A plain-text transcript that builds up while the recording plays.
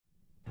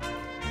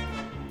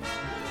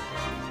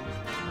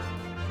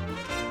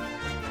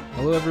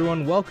Hello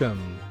everyone,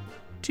 welcome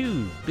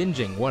to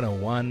Binging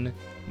 101.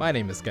 My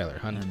name is Skylar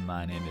Hunt. And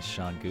my name is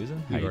Sean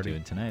Guzin. How you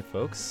doing tonight,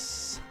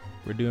 folks?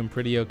 We're doing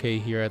pretty okay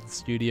here at the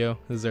studio.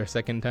 This is our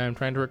second time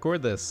trying to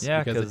record this.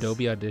 Yeah, because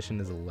Adobe Audition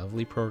is a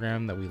lovely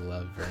program that we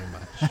love very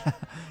much.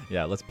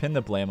 Yeah, let's pin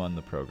the blame on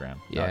the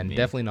program. Yeah, and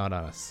definitely not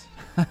on us.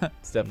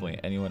 It's definitely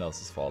anyone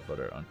else's fault but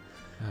our own.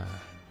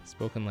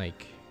 Spoken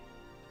like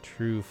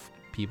true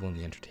people in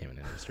the entertainment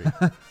industry.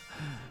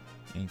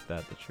 Ain't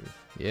that the truth?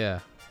 Yeah.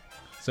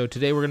 So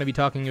today we're going to be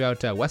talking about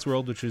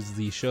Westworld, which is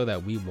the show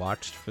that we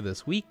watched for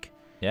this week.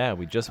 Yeah,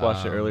 we just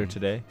watched it earlier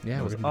today.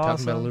 Yeah, we're going to be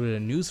talking about a little bit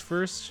of news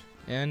first,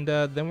 and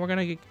then we're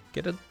going to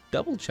get a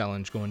double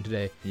challenge going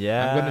today.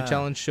 Yeah. I'm going to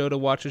challenge I'm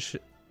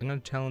going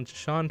to challenge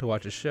Sean to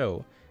watch a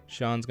show.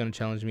 Sean's going to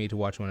challenge me to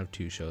watch one of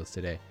two shows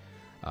today.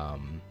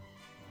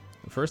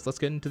 First, let's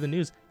get into the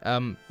news.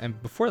 And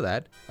before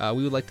that,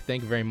 we would like to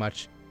thank very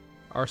much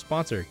our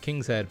sponsor,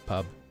 King's Head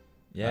Pub.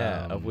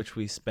 Yeah, of which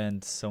we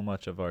spend so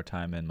much of our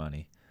time and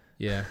money.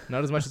 Yeah,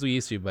 not as much as we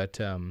used to, but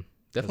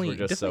definitely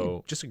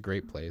just a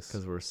great place.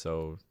 Because we're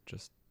so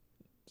just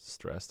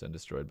stressed and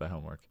destroyed by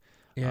homework.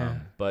 Yeah.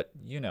 But,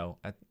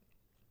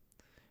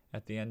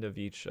 at the end of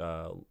each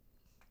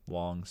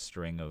long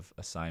string of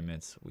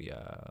assignments, we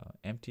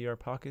empty our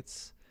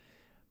pockets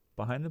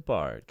behind the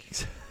bar at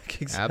King's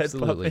Head.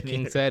 Absolutely.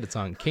 King's Head. It's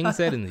on King's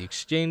Head in the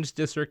Exchange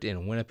District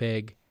in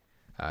Winnipeg.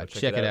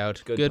 Check it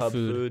out. Good pub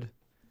food.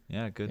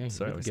 Yeah, good. Yeah,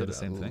 sorry, we said the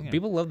same thing.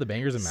 People love the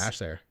bangers and mash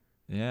there.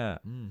 Yeah.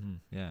 Mm-hmm.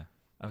 Yeah.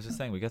 I was just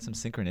saying, we got some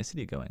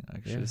synchronicity going. I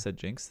should have said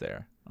jinx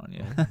there on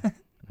you.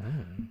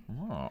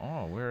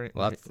 We're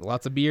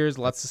lots of beers,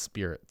 lots of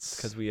spirits.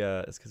 It's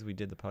because we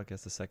did the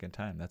podcast the second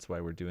time. That's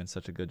why we're doing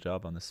such a good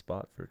job on the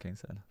spot for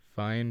King's Head.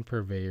 Fine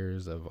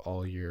purveyors of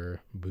all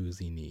your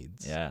boozy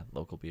needs. Yeah,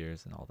 local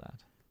beers and all that.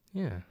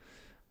 Yeah.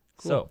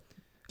 Cool.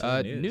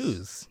 So,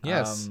 news.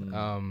 Yes.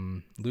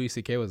 Louis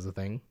C.K. was the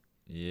thing.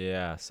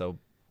 Yeah. So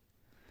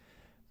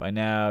by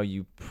now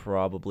you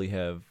probably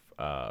have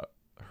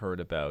heard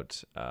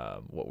about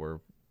what were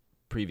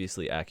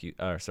previously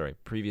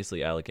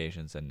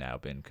allegations and now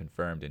been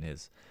confirmed in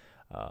his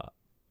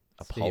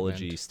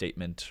apology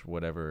statement,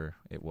 whatever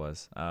it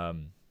was.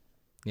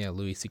 Yeah,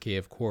 Louis C.K.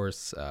 of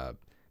course,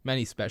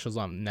 many specials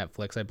on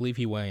Netflix. I believe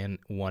he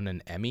won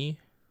an Emmy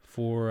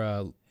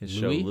for his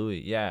show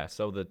Louis. Yeah,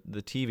 so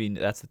the TV,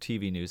 that's the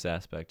TV news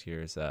aspect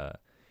here is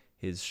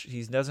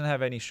he doesn't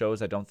have any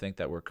shows, I don't think,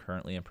 that were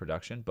currently in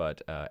production,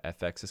 but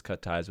FX has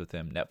cut ties with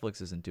him.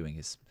 Netflix isn't doing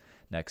his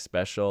next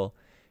special.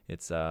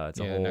 It's a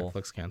whole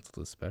Netflix canceled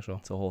his special.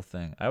 It's a whole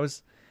thing. I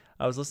was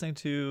listening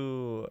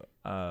to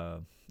I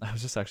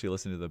was just actually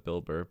listening to the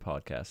Bill Burr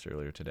podcast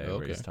earlier today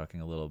where he's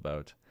talking a little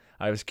about.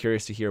 I was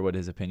curious to hear what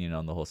his opinion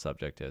on the whole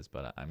subject is,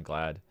 but I'm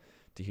glad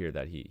to hear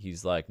that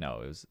he's like,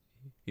 no,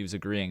 he was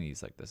agreeing.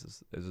 He's like,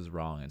 this is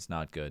wrong. It's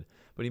not good.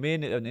 But he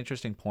made an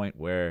interesting point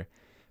where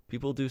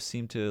people do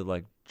seem to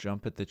like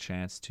jump at the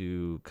chance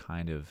to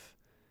kind of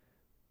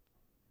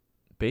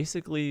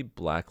basically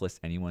blacklist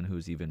anyone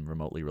who's even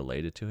remotely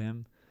related to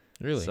him.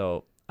 Really?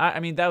 So, I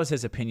mean, that was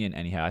his opinion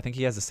anyhow. I think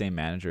he has the same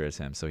manager as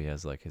him, so he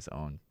has like his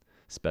own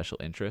special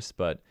interests.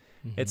 But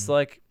it's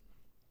like,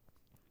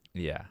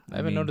 yeah. I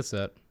haven't noticed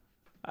that.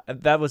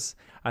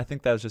 I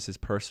think that was just his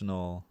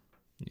personal,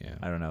 yeah.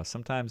 I don't know.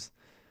 Sometimes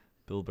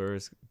Bill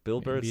Burr's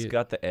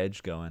got the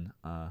edge going.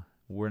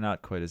 We're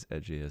not quite as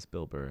edgy as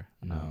Bill Burr.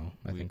 No,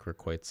 I think we're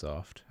quite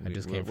soft. I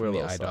just came from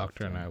the eye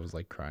doctor and I was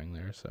like crying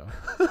there. So,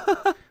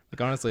 like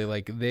honestly,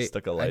 like they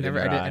stuck a light in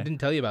your eye. I didn't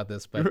tell you about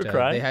this, but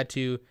they had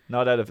to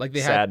not out of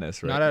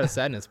sadness, right? Not out of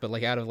sadness, but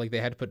like out of like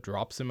they had to put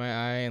drops in my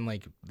eye and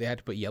like they had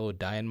to put yellow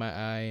dye in my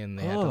eye and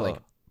they had to like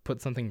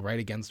put something right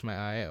against my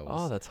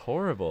eye. That's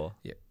horrible.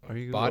 Yeah, are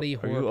you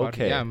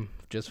okay? Yeah, I'm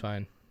just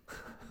fine.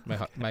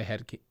 My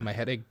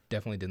headache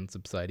definitely didn't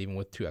subside even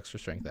with 2 extra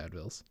strength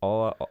Advils.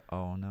 Oh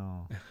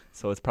no!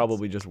 So it's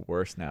probably just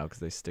worse now because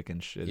they stick in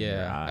shit in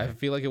your eye. I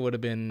feel like it would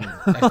have been.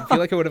 I feel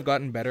like it would have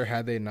gotten better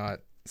had they not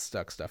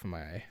stuck stuff in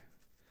my eye.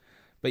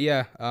 But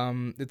yeah,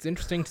 it's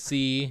interesting to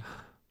see.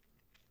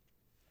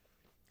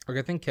 Like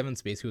I think Kevin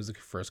Spacey was the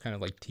first kind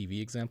of like TV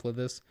example of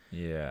this.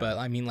 Yeah. But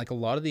I mean, like a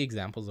lot of the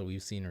examples that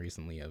we've seen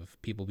recently of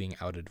people being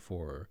outed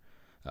for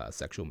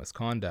sexual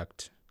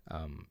misconduct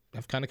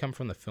have kind of come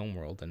from the film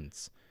world, and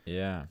it's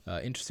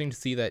interesting to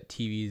see that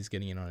TV is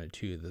getting in on it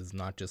too. There's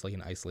not just like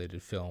an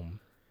isolated film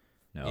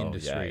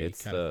industry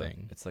kind of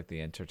thing. It's like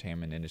the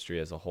entertainment industry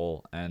as a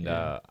whole. And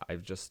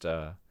I've just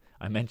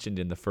I mentioned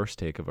in the first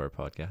take of our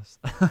podcast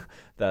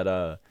that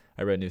I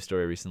read a news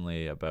story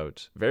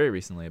very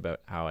recently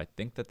about how I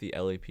think that the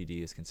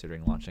LAPD is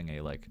considering launching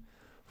a like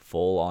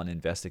full-on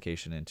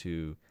investigation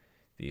into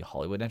the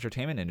Hollywood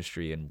entertainment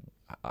industry, and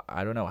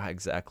I don't know how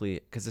exactly,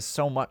 because there's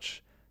so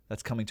much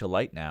that's coming to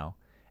light now,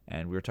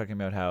 and we were talking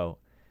about how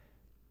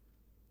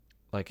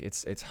like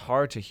it's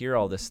hard to hear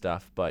all this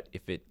stuff, but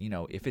if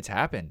it's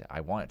happened,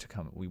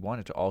 we want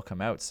it to all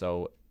come out.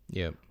 So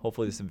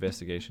hopefully this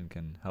investigation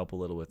can help a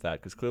little with that,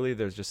 because clearly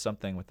there's just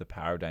something with the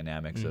power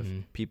dynamics of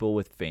people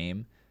with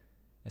fame,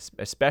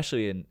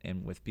 especially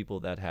in with people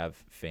that have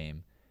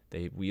fame,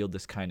 they wield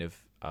this kind of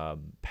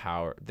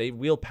power. They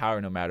wield power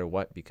no matter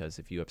what, because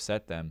if you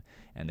upset them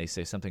and they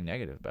say something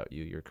negative about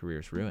you, your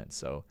career's ruined.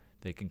 So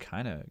they can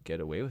kind of get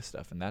away with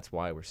stuff, and that's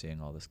why we're seeing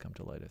all this come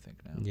to light, I think,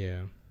 now.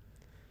 Yeah.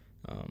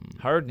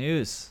 Hard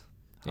news.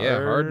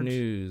 Hard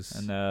news.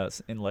 And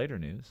in lighter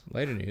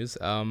news.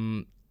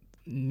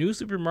 New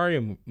Super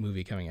Mario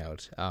movie coming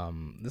out.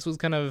 This was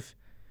kind of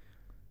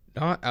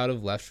not out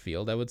of left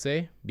field, I would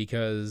say,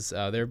 because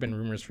there have been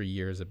rumors for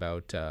years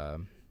about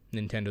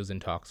Nintendo's in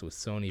talks with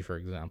Sony, for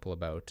example,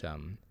 about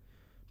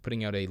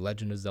putting out a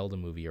Legend of Zelda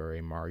movie or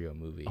a Mario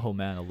movie. Oh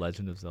man, a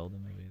Legend of Zelda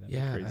movie.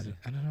 That'd be crazy.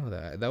 I don't know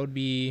that. That would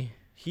be.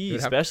 He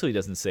especially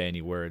doesn't say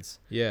any words.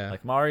 Yeah.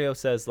 Like Mario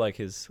says like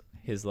his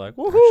like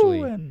woohoo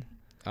actually, and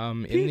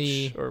Peach, in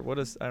the or what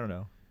is, I don't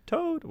know.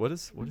 Toad. What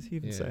does he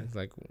even say? It's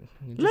like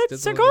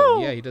let's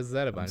go. Yeah, he does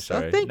that a bunch.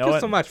 Sorry. Thank you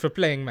so much for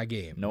playing my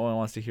game. No one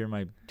wants to hear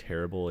my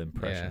terrible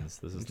impressions.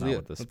 Yeah. This is not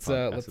what this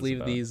podcast let's is leave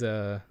about. these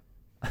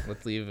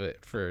let's leave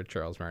it for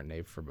Charles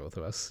Martinet for both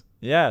of us.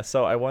 Yeah,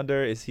 so I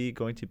wonder, is he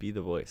going to be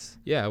the voice?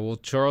 Yeah, well,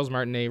 Charles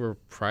Martinet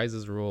reprises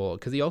his role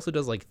because he also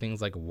does like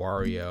things like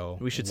Wario.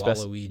 We should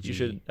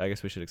Waluigi. I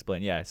guess we should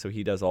explain. Yeah, so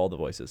he does all the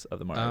voices of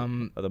the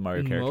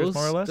Mario characters,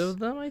 more or less. Most of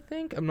them, I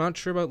think. I'm not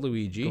sure about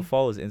Luigi. Go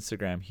follow his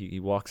Instagram.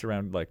 He walks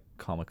around like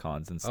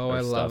Comic-Cons and stuff. Oh,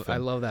 I love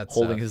that.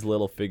 Holding stuff. his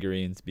little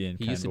figurines, being.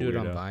 He used to do it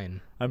on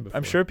Vine.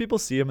 I'm sure people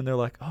see him and they're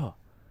like, oh,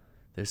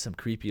 there's some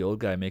creepy old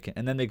guy making,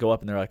 and then they go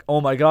up and they're like,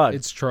 oh my god,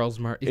 it's Charles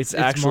Martinet. It's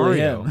actually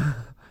Mario. him.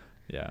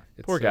 Yeah,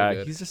 It's poor so guy.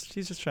 good. He's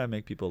just trying to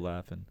make people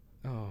laugh, and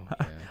Oh,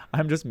 yeah.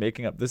 I'm just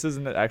making up. This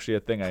isn't actually a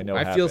thing I know. I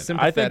happened. feel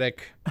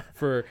sympathetic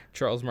for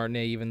Charles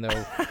Martinet, even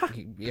though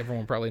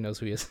everyone probably knows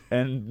who he is.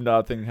 And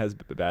nothing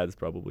bad has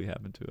probably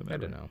happened to him. I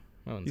ever. don't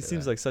know. He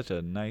seems like such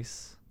a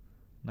nice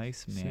man.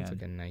 Seems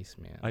like a nice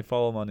man. I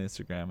follow him on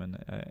Instagram,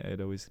 and it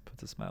always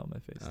puts a smile on my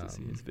face to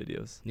see his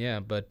videos. Yeah,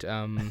 but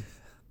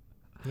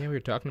we were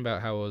talking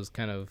about how it was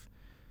kind of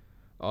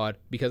odd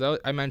because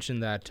I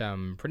mentioned that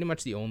pretty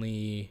much the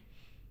only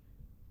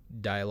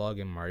dialogue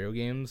in Mario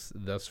games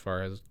thus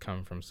far has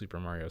come from Super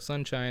Mario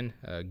Sunshine,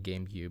 a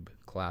GameCube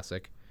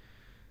classic.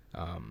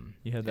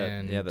 You had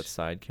that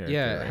side character.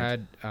 Yeah, right?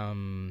 it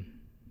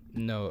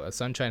had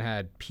Sunshine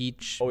had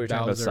Peach. Oh, you're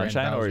talking about Bowser,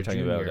 Sunshine, or you're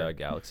talking Jr. about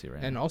Galaxy,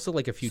 right? And also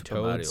like a few Super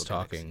Toads Mario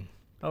talking.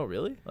 Oh,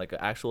 really? Like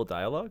actual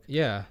dialogue?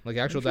 Yeah, like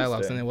actual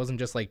dialogues, and it wasn't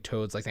just like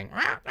Toads like saying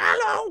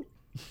 "hello."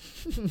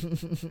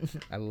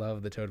 I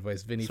love the Toad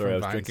voice. Vinny Sorry, I from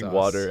was Vine drinking Sauce.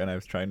 water, and I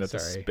was trying not to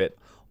spit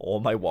all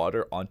my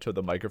water onto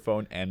the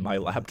microphone and my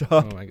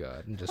laptop. Oh my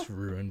god, and just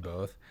ruin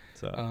both.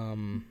 So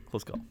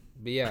close call.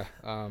 But yeah,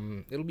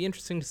 it'll be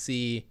interesting to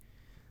see.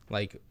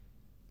 Like,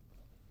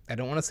 I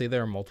don't want to say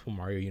there are multiple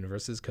Mario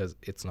universes because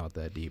it's not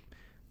that deep,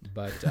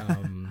 but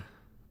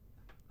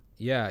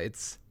yeah,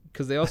 it's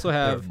because they also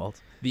have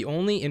the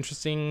only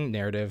interesting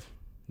narrative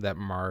that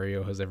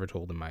Mario has ever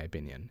told, in my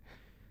opinion,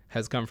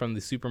 has come from the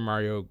Super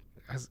Mario.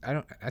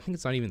 I think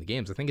it's not even the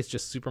games. I think it's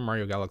just Super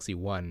Mario Galaxy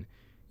 1,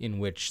 in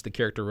which the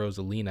character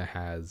Rosalina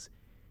has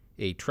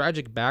a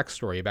tragic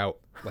backstory about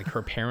like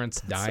her parents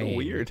dying. So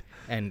weird.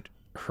 And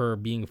her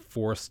being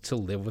forced to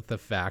live with the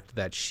fact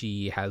that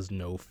she has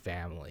no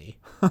family.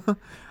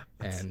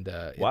 And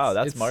wow,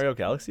 that's Mario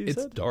Galaxy.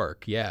 It's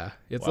dark. Yeah,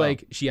 it's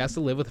like she has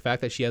to live with the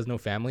fact that she has no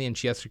family, and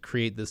she has to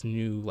create this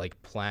new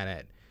like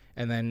planet.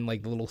 And then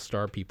like the little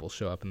star people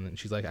show up, and then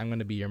she's like, "I'm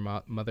gonna be your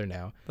mother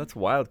now." That's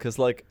wild, because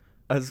like,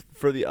 as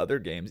for the other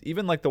games,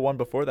 even like the one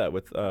before that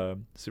with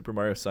Super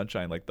Mario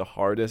Sunshine, like the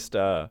hardest,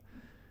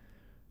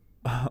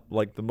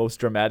 like the most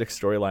dramatic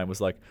storyline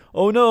was like,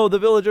 "Oh no, the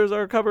villagers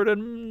are covered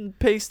in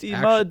pasty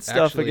mud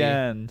stuff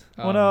again.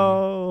 Oh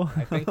no."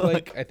 I think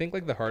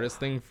like the hardest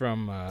thing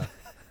from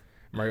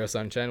Mario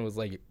Sunshine was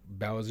like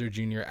Bowser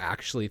Jr.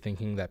 actually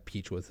thinking that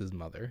Peach was his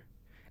mother.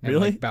 And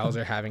really? Like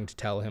Bowser having to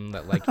tell him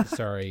that like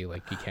sorry,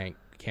 like you can't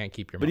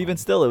keep your mom. But even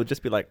still, it would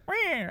just be like,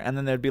 and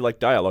then there'd be like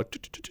dialogue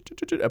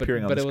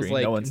appearing on the screen.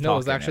 Like, no one's talking. It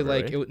was actually ever,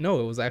 like right?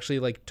 it was actually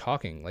like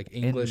talking, like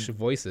English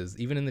voices.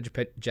 Even in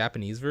the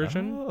Japanese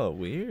version. Oh,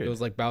 weird. It was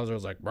like Bowser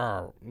was like,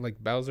 "Rawr."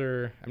 Like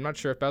Bowser. I'm not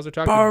sure if Bowser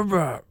talked.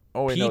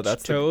 Oh wait, Peach, no,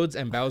 that's Toads,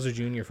 and Bowser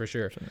Jr. for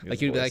sure. Like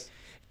he'd be voice. like,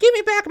 "Give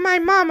me back my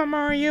mama,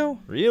 Mario."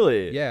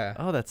 Really? Yeah.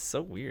 Oh, that's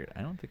so weird.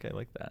 I don't think I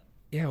like that.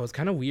 Yeah, it was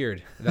kind of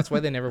weird. That's why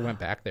they never went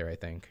back there, I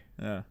think.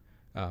 Yeah.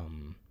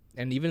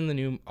 And even in the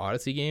new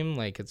Odyssey game,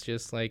 like it's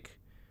just like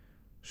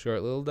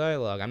short little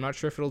dialogue. I'm not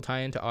sure if it'll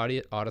tie into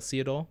Odyssey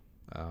at all.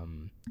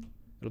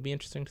 It'll be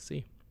interesting to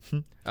see.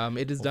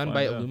 It is done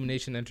by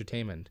Illumination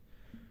Entertainment,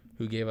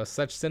 who gave us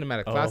such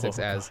cinematic classics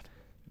as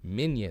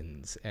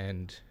Minions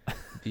and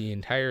the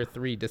entire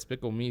 3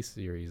 Despicable Me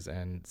series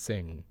and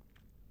Sing.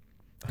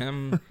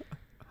 I'm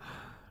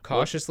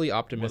cautiously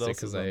optimistic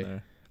because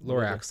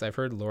Lorax. I've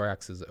heard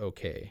Lorax is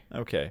okay.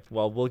 Okay,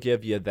 well, we'll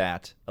give you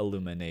that.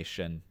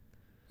 Illumination.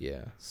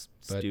 Yeah,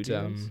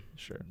 Studios?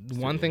 Sure. The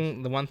one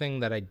thing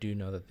that I do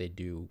know that they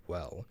do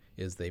well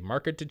is they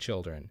market to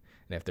children.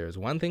 And if there's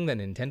one thing that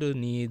Nintendo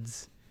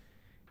needs,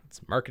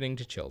 it's marketing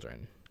to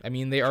children. I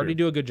mean, they already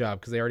do a good job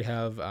because they already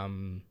have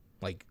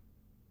like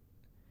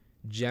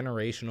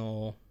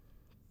generational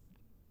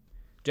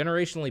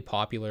generationally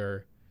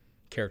popular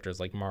characters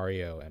like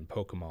Mario and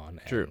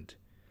Pokemon True. and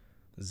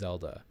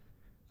Zelda.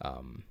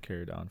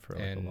 Carried on for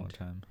like a long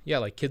time. Yeah,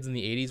 like kids in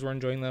the 80s were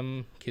enjoying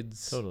them.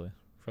 Kids Totally.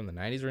 from the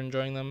 90s were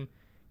enjoying them.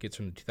 Kids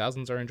from the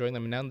 2000s are enjoying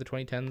them. And now in the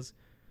 2010s,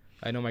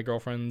 I know my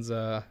girlfriend's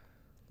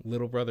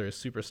little brother is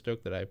super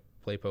stoked that I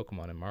play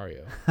Pokemon and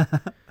Mario.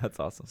 That's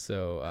awesome.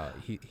 So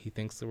he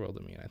thinks the world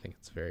of me, and I think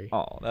it's very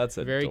that's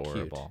very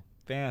adorable. Cute.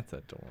 That's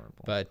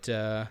adorable. But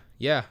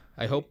yeah,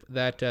 I hope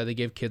that they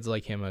give kids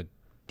like him a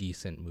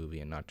decent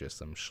movie and not just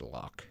some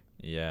schlock.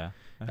 Yeah.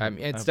 I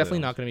mean, it's definitely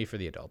not going to be for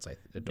the adults. I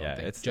don't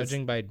think. It's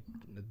judging by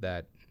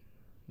that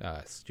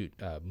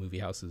movie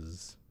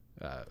house's.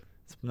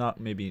 It's not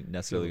maybe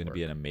necessarily going to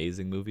be an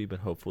amazing movie, but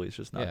hopefully it's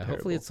just not terrible.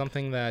 Hopefully it's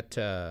something that,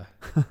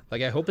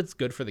 like, I hope it's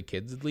good for the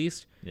kids at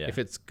least. Yeah, if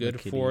it's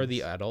good for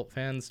the adult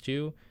fans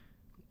too,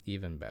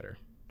 even better.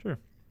 Sure.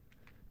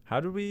 How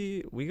did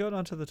we got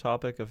onto the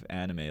topic of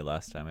anime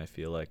last time, I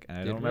feel like, and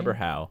I don't remember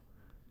how.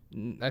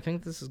 I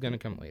think this is going to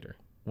come later.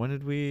 When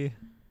did we?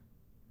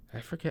 I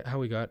forget how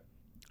we got.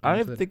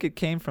 I think it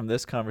came from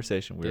this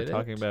conversation. We were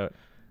talking about.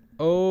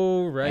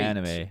 Oh, right.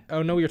 Anime.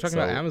 Oh, no, we were talking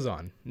about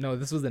Amazon. No,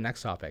 this was the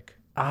next topic.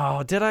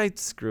 Oh, did I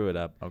screw it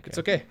up? Okay. It's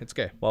okay. It's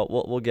okay. Well,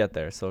 we'll get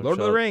there. So Lord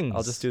of the Rings.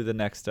 I'll just do the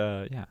next.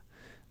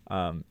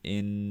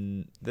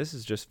 This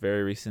is just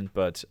very recent,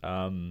 but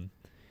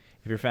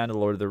if you're a fan of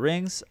Lord of the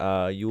Rings,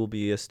 you will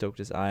be as stoked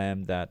as I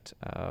am that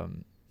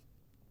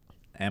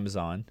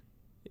Amazon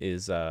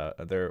is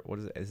their what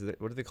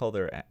do they call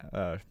their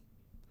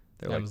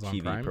Amazon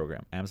TV Prime?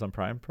 program? Amazon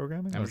Prime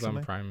programming?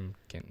 Amazon Prime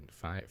can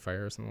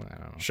fire or something. I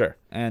don't know. Sure.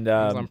 And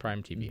Amazon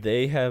Prime TV.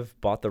 They have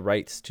bought the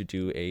rights to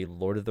do a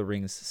Lord of the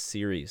Rings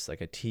series,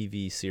 like a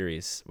TV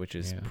series, which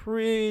is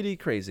pretty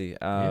crazy.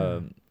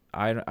 I'm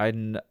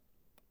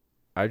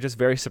just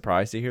very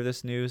surprised to hear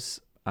this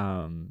news.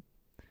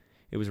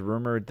 It was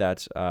rumored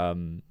that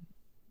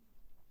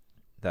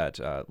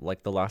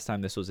like the last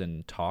time this was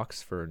in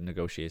talks for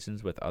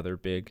negotiations with other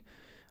big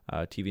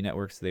TV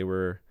networks, they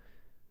were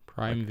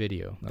Prime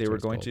Video. They were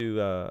going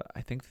to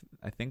I think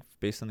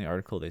based on the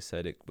article they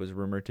said it was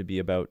rumored to be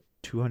about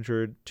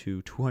 $200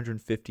 to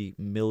 $250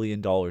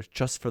 million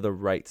just for the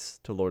rights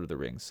to Lord of the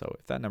Rings. So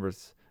if that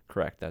number's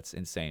correct, that's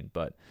insane.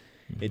 But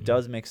it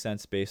does make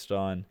sense based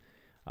on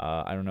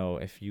I don't know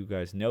if you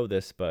guys know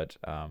this, but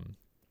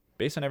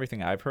based on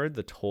everything I've heard,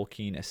 the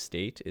Tolkien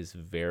estate is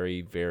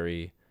very,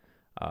 very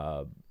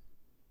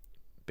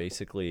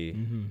basically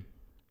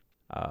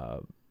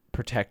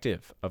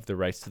protective of the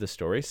rights to the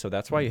story. So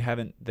that's why you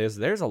haven't there's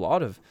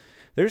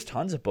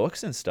tons of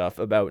books and stuff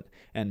about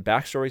and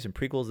backstories and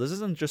prequels. This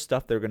isn't just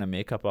stuff they're going to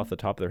make up off the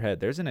top of their head.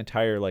 There's an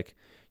entire like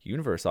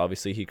universe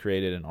obviously he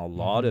created and a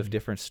lot of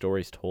different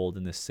stories told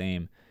in the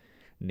same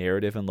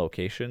narrative and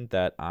location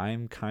that I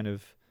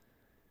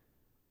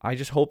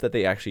just hope that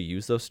they actually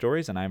use those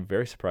stories, and I'm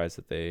very surprised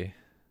that they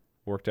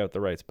worked out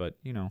the rights. But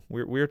we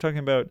were talking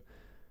about,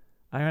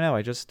 I don't know,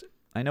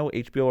 I know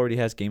HBO already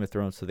has Game of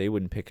Thrones, so they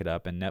wouldn't pick it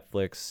up, and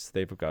Netflix,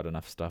 they've got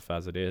enough stuff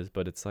as it is,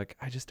 but it's like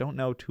I just don't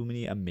know too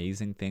many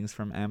amazing things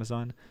from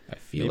Amazon. I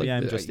feel maybe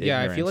like I'm just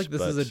ignorant, I feel like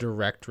this is a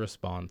direct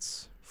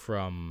response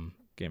from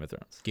Game of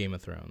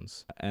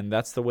Thrones. And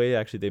that's the way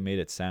actually they made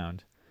it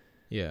sound.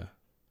 Yeah.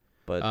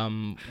 But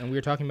and we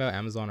were talking about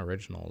Amazon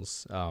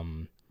Originals.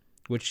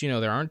 Which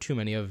there aren't too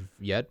many of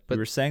yet, but we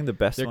were saying the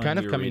best they're one kind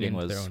of we were coming reading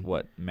into was their own.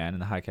 What, Man in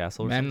the High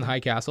Castle? Man in the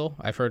High Castle.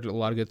 I've heard a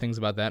lot of good things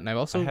about that, and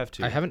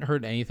I haven't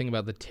heard anything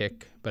about The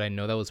Tick, but I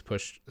know that was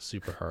pushed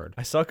super hard.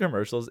 I saw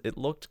commercials. It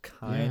looked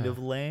kind of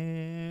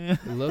lame.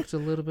 It looked a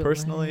little bit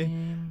personally,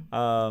 lame.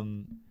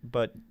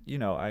 But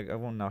I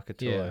won't knock it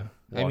till I watch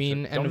I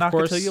mean, it. and Don't of knock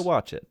course, it till you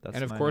watch it. That's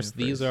and of my course,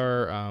 new these phrase.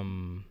 are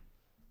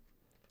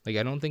I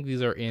don't think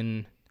these are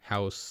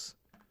in-house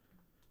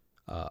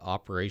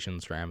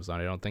operations for Amazon.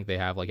 I don't think they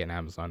have like an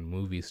Amazon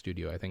movie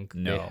studio. I think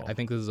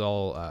this is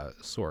all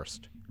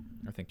sourced.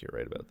 I think you're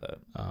right about that.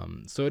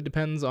 So it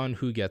depends on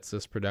who gets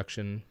this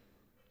production.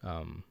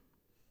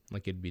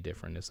 Like it'd be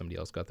different if somebody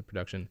else got the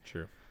production.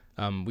 Sure.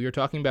 We were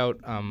talking about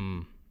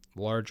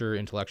larger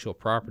intellectual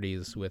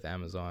properties with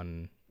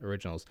Amazon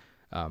Originals.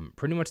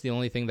 Pretty much the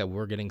only thing that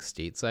we're getting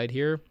stateside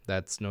here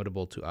that's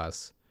notable to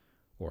us,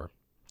 or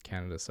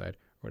Canada side,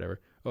 or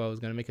whatever. Oh, I was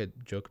gonna make a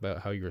joke about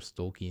how you're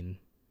stalking.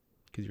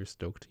 Because you're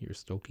stoked. You're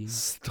stoking.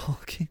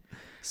 Stoking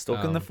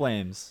the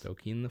flames.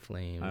 Stoking the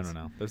flames. I don't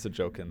know. There's a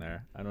joke in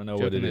there. I don't know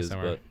what it is,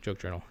 but joke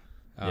journal.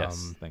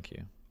 Yes, thank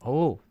you.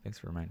 Oh, thanks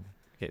for reminding me.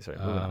 Okay, sorry.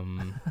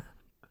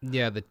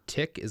 Yeah, The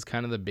Tick is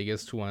kind of the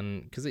biggest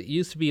one because it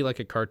used to be like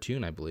a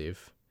cartoon, I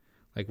believe.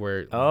 Like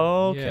where.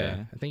 Oh, okay.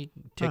 Yeah, I think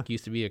Tick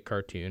used to be a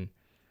cartoon.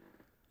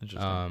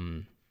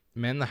 Interesting.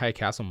 Man in the High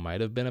Castle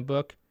might have been a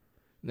book.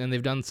 And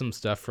they've done some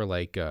stuff for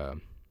like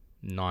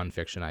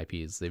non-fiction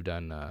IPs. They've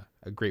done a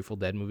Grateful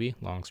Dead movie,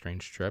 Long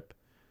Strange Trip.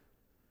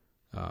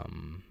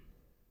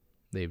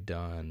 They've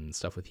done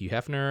stuff with Hugh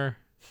Hefner.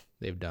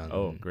 They've done.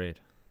 Oh, great!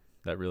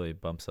 That really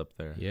bumps up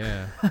there.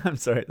 Yeah. I'm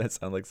sorry, that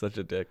sounds like such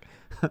a dick.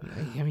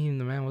 I mean,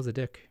 the man was a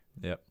dick.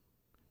 Yep.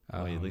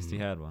 Well, at least he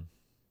had one.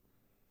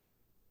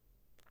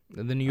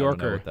 The New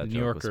Yorker. The New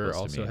Yorker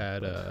also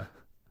had the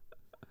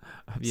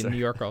New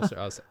Yorker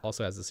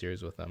also has a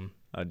series with them.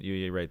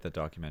 You write the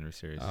documentary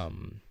series.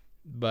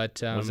 But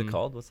what is it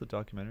called? What's the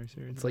documentary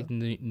series? It's about?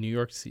 Like New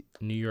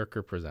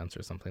Yorker Presents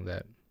or something like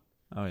that.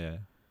 Oh yeah.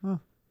 Huh.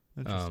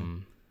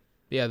 Interesting.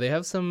 Yeah, they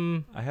have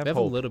some. They have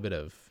a little bit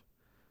of,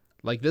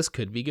 like, this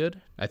could be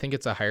good. I think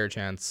it's a higher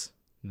chance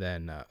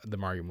than the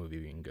Mario movie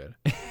being good.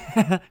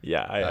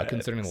 Yeah,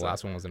 considering the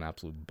last one was an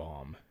absolute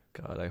bomb.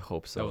 God, I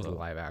hope so. That was a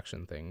live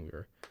action thing.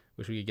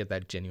 Wish we could get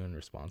that genuine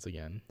response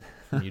again.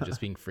 From you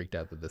just being freaked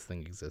out that this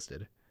thing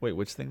existed. Wait,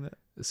 which thing?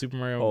 The Super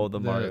Mario. Oh,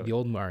 the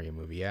old Mario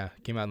movie. Yeah,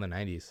 came out in the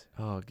 90s.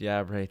 Oh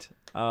yeah, right.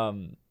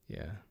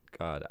 Yeah.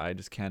 God, I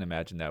just can't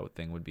imagine that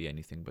thing would be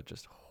anything but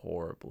just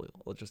horrible.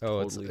 Just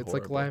totally it's horrible.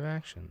 like live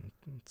action.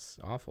 It's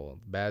awful.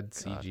 Bad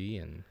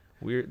CG and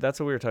weird. That's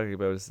what we were talking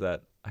about. Is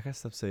that I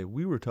guess I'll say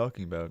we were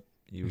talking about.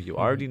 You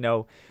already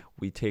know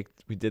we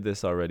did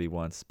this already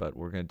once, but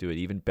we're gonna do it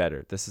even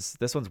better.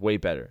 This one's way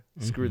better.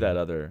 Screw that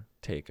other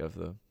take of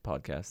the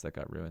podcast that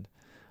got ruined.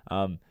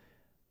 I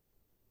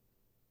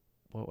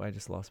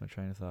just lost my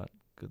train of thought.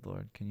 Good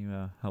Lord, can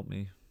you help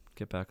me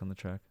get back on the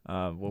track?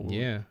 What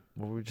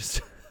were we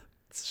just?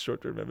 It's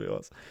short-term memory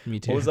loss. Me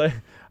too. What was I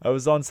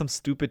was on some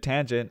stupid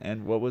tangent,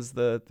 and what was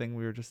the thing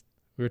we were just?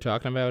 We were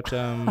talking about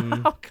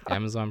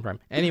Amazon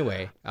Prime.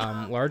 Anyway,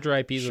 larger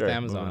IPs with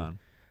Amazon.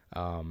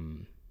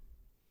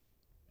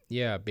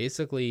 Yeah,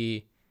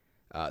 basically,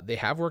 they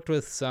have worked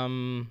with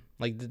some,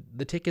 like,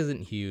 the Tick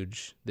isn't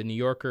huge. The New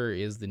Yorker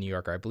is the New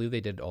Yorker. I believe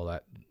they did all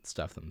that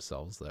stuff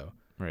themselves, though.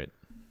 Right.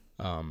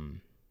 And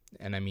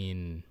I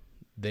mean,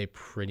 they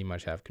pretty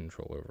much have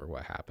control over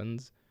what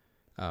happens.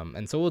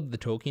 And so will the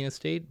Tolkien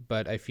estate,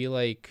 but I feel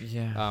like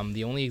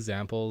the only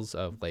examples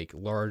of, like,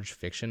 large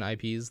fiction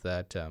IPs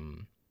that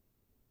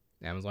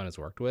Amazon has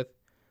worked with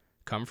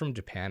come from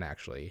Japan,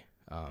 actually,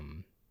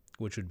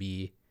 which would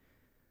be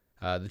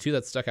the two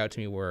that stuck out to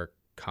me were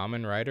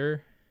Kamen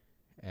Rider,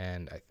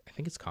 and I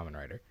think it's Kamen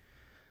Rider,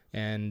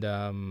 and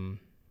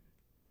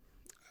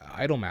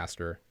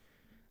Idolmaster.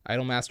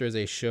 Idolmaster is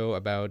a show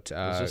about.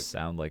 Those just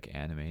sound like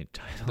anime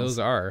titles. Those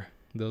are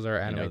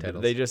anime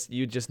titles.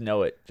 You just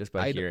know it just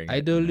by hearing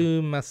it.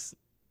 Idolmaster.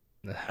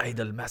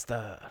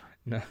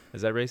 No,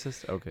 is that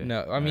racist? Okay.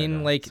 No, I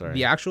mean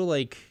the actual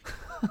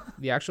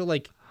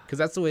because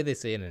that's the way they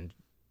say it, and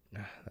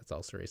that's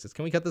also racist.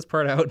 Can we cut this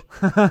part out?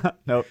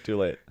 Nope, too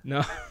late.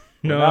 No.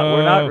 We're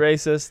not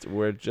racist.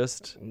 We're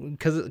just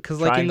because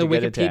like in the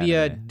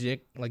Wikipedia,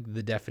 like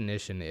the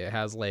definition, it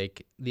has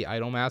like the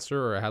Idolmaster,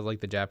 or it has like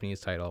the Japanese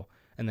title,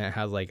 and then it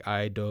has like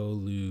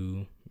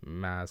Idolu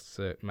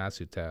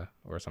Masuta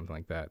or something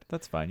like that.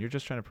 That's fine. You're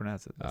just trying to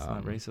pronounce it. That's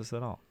not racist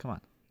at all. Come on.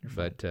 You're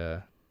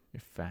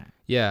fat.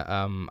 Yeah.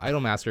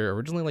 Idolmaster,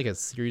 originally like a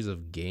series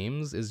of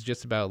games, is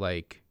just about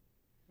like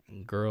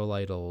girl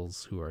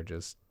idols who are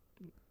just.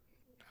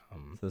 So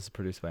this is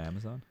produced by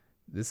Amazon.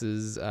 This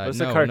is a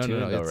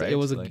cartoon, though, right? It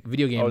was a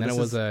video game, then it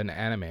was an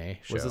anime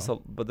show. Was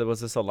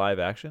this a live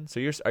action?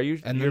 So this is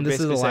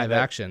a live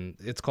action.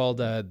 It's called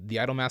the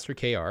Idolmaster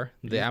KR.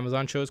 The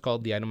Amazon show is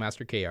called the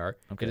Idolmaster KR.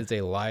 Okay. It is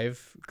a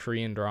live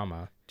Korean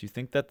drama. Do you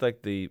think that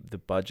like the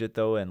budget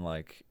though and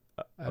like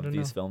of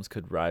these films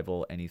could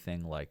rival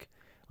anything like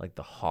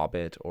The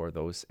Hobbit or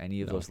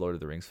any of those Lord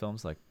of the Rings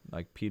films? Like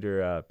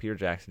Peter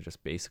Jackson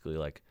just basically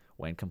like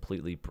went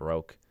completely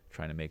broke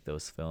trying to make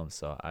those films.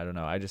 So I don't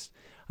know. I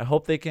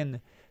hope they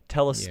can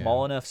tell a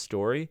small enough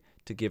story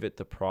to give it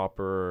the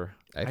proper.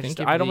 I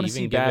don't want to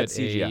see bad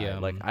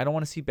CGI. I don't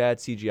want to see bad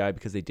CGI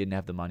because they didn't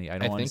have the money. I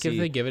don't want to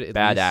see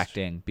bad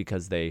acting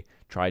because they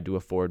tried to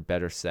afford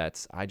better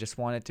sets. I just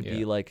want it to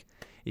be like,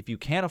 if you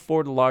can't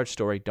afford a large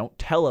story, don't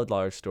tell a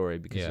large story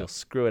because you'll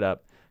screw it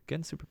up.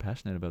 Getting super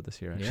passionate about this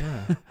here. Actually.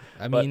 Yeah,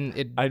 I mean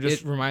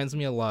it reminds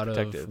me a lot of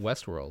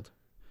Westworld,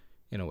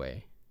 in a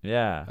way.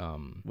 Yeah.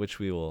 Which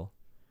we will.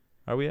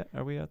 Are we at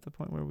the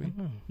point where we?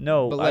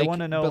 No, but I want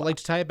to know. But like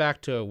to tie it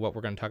back to what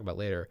we're going to talk about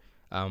later,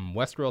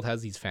 Westworld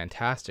has these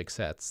fantastic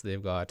sets.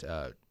 They've got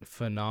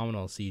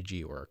phenomenal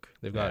CG work.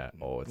 They've got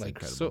it's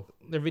incredible. So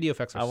their video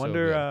effects are. I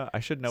wonder. So good. I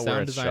should know Sound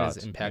where it's design shot.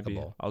 Is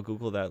impeccable. Maybe I'll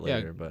Google that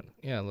later. But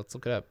let's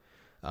look it up.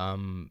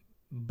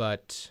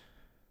 But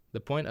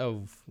the point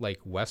of like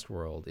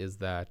Westworld is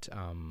that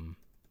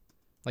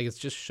like it's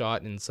just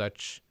shot in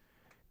such.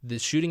 The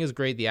shooting is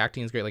great. The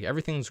acting is great. Like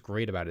everything's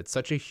great about it. It's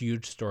such a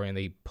huge story, and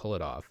they pull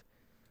it off.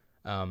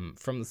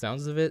 From the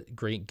sounds of it,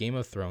 great. Game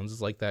of Thrones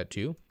is like that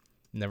too.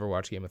 Never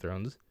watched Game of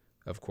Thrones,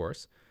 of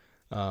course.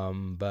 I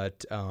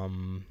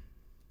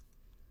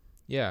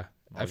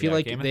feel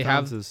like they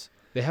have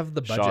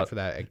the budget for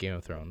that at Game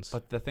of Thrones.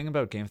 But the thing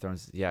about Game of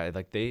Thrones,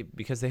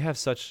 because they have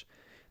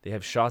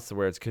shots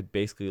where it could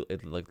basically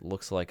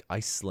looks like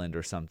Iceland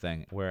or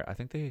something. Where I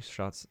think they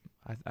shot.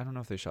 I don't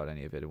know if they shot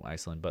any of it in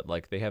Iceland, but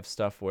like they have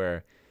stuff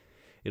where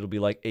it'll be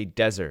like a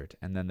desert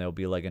and then there'll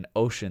be like an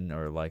ocean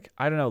or like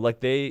I don't know,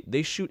 like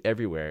they shoot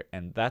everywhere,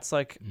 and that's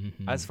like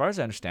as far as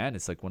I understand,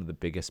 it's like one of the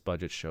biggest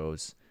budget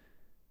shows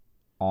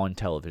on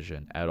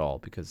television at all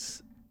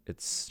because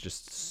It's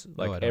just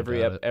like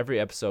every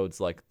episode's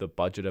like the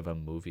budget of a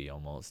movie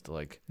almost.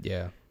 Like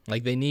yeah,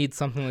 like they need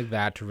something like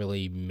that to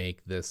really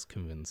make this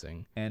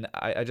convincing. And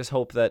I just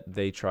hope that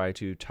they try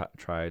to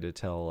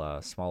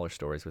tell smaller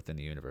stories within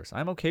the universe.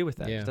 I'm okay with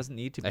that. It doesn't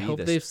need to be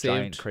this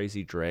giant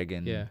crazy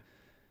dragon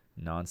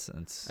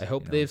nonsense. I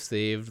hope they've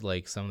saved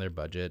like some of their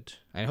budget.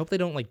 I hope they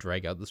don't like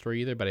drag out the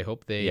story either, but I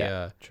hope they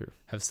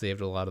have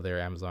saved a lot of their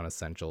Amazon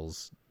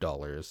Essentials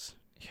dollars.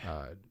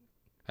 Yeah.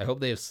 I hope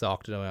they have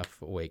socked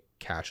enough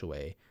cash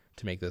away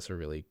to make this a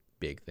really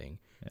big thing.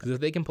 Because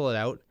if they can pull it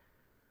out,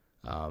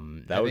 I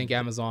think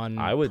Amazon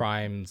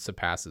Prime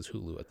surpasses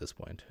Hulu at this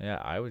point. Yeah,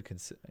 I would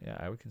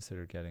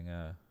consider getting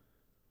a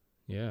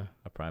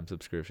Prime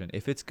subscription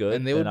if it's good.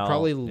 And they would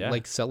probably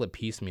like sell it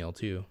piecemeal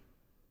too.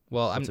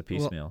 Well, it's a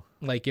piecemeal.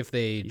 Like if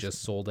they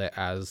just sold it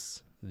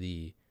as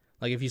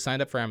like if you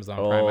signed up for Amazon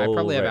Prime, I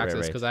probably have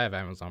access because I have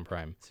Amazon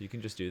Prime. So you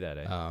can just do that.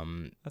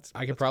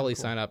 I could probably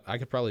sign up. I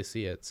could probably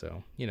see it.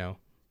 So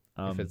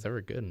if it's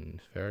ever good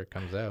and if it ever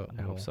comes out,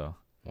 I hope so.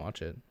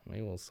 Watch it.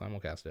 Maybe we'll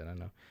simulcast it. I don't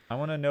know. I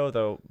want to know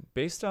though,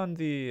 based on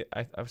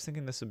I was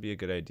thinking this would be a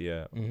good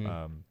idea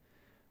when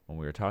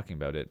we were talking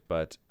about it,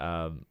 but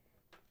I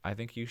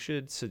think you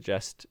should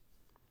suggest.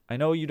 I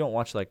know you don't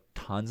watch like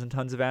tons and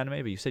tons of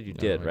anime, but you said you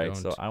did, right?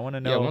 So I want to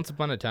know. Yeah, once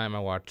upon a time I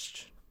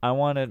watched. I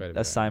want an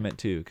assignment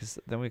too, because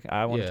then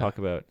I want to talk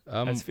about.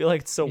 I just feel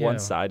like it's so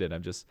one-sided.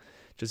 I'm just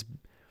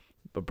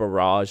a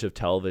barrage of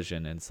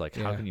television, and it's like,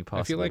 how can you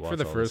possibly? I feel like watch for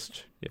the all first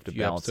this? You have to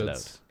balance it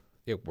out.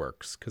 It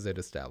works because it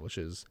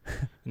establishes,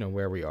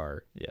 where we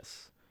are.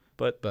 Yes,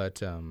 but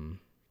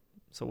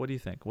so what do you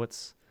think?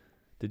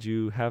 Did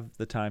you have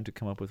the time to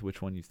come up with which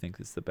one you think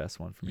is the best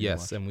one for me?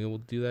 Yes, and we will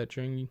do that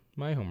during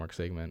my homework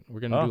segment. We're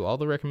gonna do all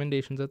the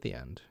recommendations at the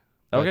end.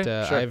 But,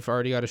 sure. I've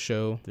already got a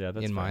show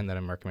mind that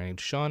I'm recommending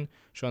to Sean.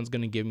 Sean's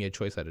going to give me a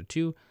choice out of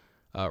 2.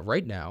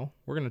 Right now,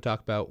 we're going to talk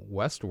about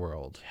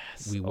Westworld.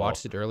 Yes. We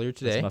watched it earlier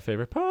today. That's my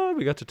favorite part.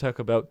 We got to talk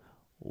about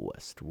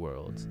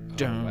Westworld.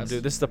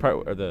 Dude, this is the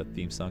part where the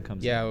theme song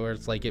comes in. Yeah, where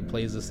it's like it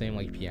plays the same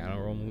like piano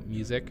roll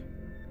music.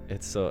 I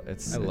love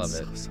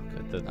it. So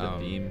good. The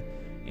theme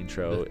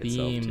intro the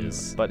themes,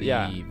 itself too. But the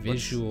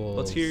visuals.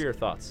 Let's hear your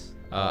thoughts.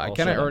 I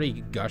kind of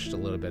already gushed a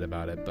little bit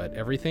about it, but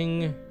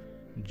everything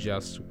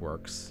just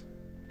works.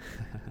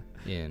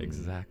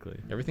 Exactly.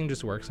 Everything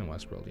just works in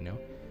Westworld,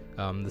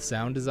 the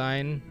sound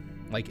design,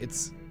 like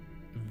it's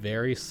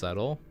very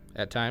subtle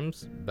at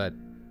times, but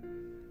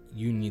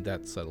you need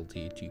that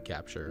subtlety to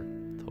capture.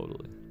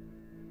 Totally.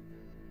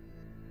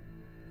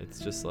 It's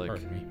just like.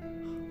 Pardon me.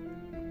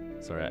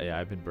 Sorry,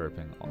 I've been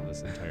burping all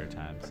this entire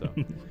time, so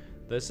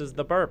this is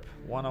the burp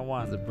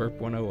 101. The burp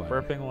 101.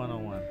 Burping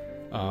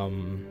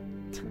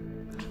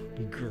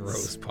 101.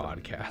 Gross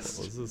podcast.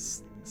 That was a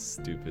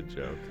stupid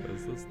joke. That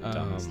was the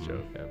dumbest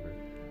joke ever.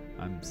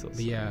 I'm so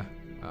sorry. Yeah.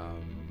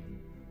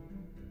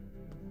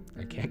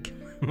 I can't get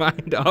my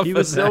mind off. He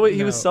was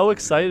so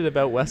excited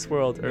about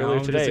Westworld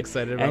earlier today,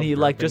 and he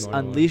just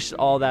unleashed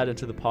all that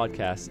into the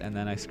podcast, and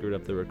then I screwed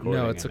up the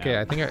recording. No, it's okay.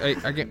 I think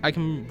I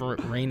can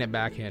rein it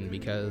back in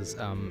because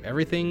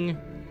everything,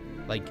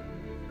 like,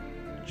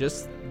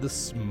 just the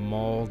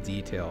small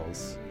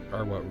details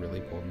are what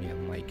really pulled me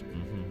in. Like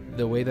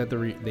the way that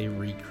they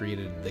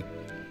recreated the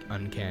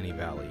Uncanny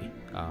Valley.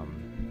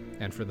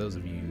 And for those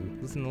of you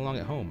listening along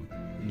at home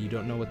and you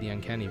don't know what the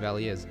Uncanny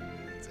Valley is,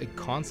 it's a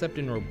concept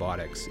in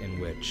robotics in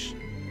which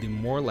the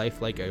more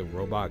lifelike a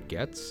robot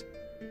gets,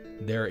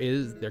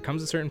 there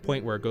comes a certain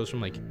point where it goes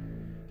from like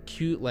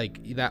cute,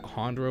 like that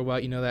Honda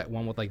robot, that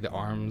one with like the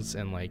arms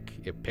and like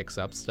it picks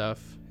up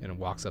stuff and it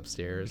walks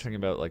upstairs. You're talking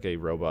about like a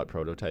robot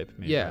prototype,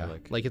 maybe? Yeah,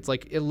 like it's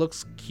like it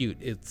looks cute.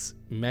 It's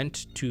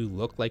meant to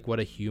look like what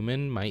a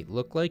human might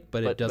look like,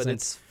 but it doesn't. But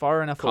it's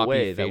far enough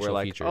away that we're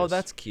like, features. Oh,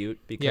 that's cute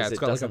because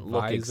it's it doesn't got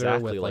like a look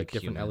exactly with like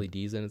different human.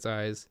 LEDs in its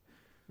eyes.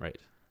 Right.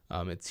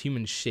 It's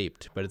human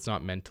shaped, but it's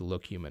not meant to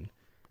look human.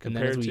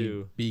 Compared and then as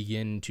we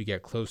begin to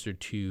get closer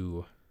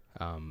to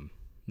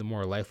the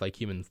more lifelike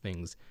human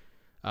things,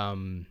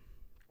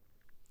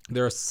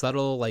 there are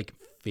subtle like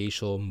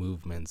facial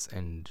movements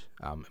and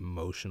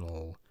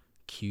emotional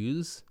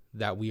cues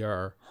that we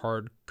are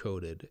hard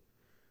coded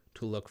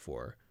to look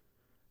for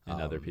in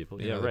other people.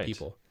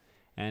 People.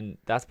 And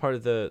that's part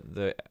of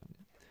the.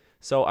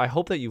 So I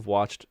hope that you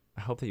watched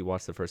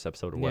the first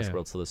episode of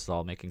Westworld, so this is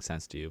all making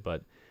sense to you.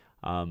 But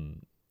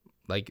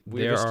like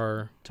we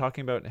are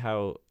talking about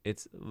how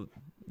it's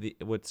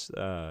what's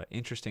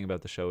interesting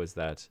about the show is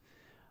that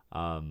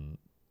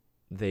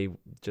they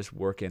just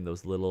work in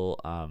those little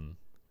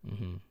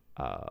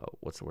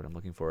what's the word I'm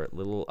looking for?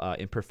 Little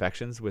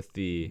imperfections with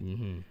the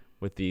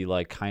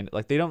like kind of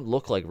like they don't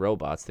look like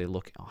robots. They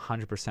look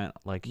 100%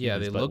 like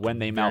humans, but when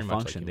they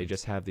malfunction, they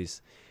just have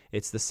these.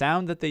 It's the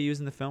sound that they use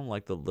in the film,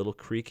 like the little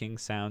creaking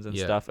sounds and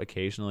stuff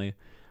occasionally.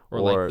 Or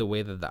like the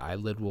way that the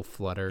eyelid will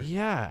flutter.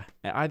 Yeah.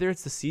 Either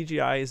it's the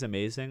CGI is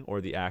amazing or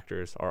the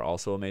actors are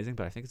also amazing,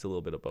 but I think it's a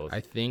little bit of both.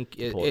 I think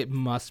it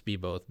must be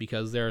both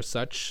because there are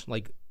such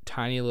like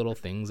tiny little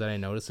things that I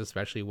noticed,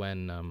 especially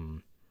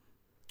when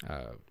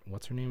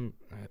what's her name?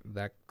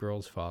 That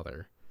girl's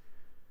father.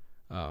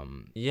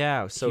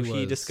 Yeah, so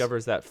he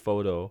discovers that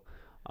photo,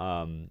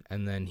 and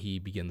then he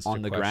begins on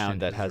to the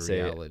ground that has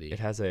reality. It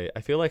has a.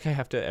 I feel like I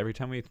have to, every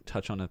time we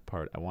touch on a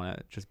part, I want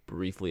to just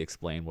briefly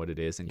explain what it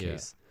is in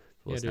case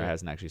the listener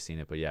hasn't actually seen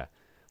it. But yeah,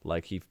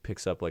 like he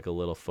picks up like a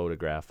little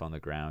photograph on the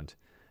ground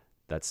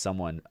that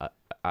someone,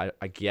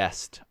 a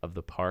guest of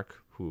the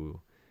park who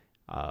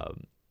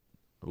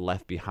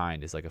left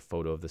behind, is like a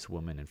photo of this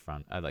woman in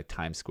front at like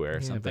Times Square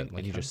or something,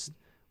 and he just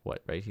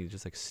he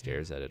just like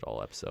stares at it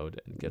all episode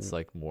and gets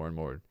like more and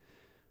more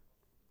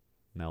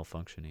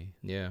malfunctiony.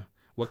 Yeah.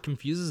 What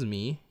confuses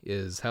me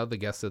is how the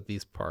guests at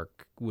these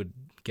park would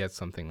get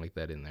something like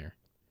that in there.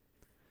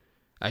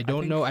 I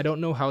don't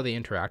know how they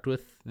interact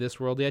with this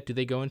world yet. Do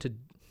they go into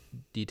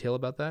detail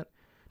about that?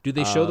 Do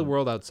they show the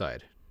world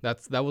outside?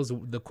 That was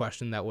the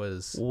question that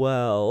was.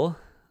 Well,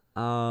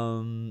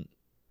 not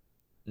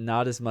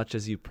as much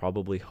as you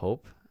probably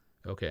hope.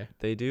 Okay.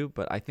 They do,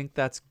 but I think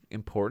that's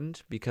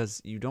important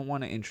because you don't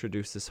want to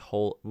introduce this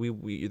whole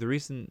the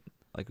reason,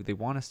 like, they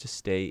want us to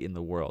stay in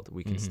the world.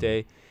 We can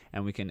stay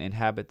and we can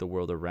inhabit the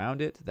world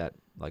around it. That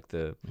like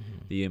the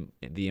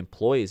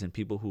employees and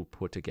people who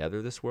put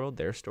together this world,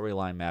 their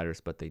storyline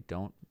matters, but I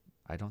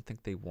don't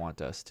think they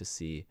want us to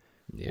see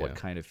what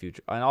kind of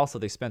future. And also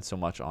they spent so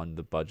much on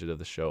the budget of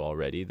the show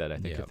already that I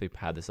think if they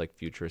had this like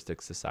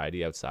futuristic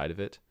society outside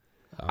of it,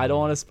 I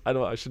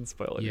shouldn't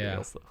spoil anything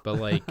else though. But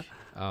like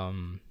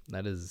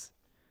that is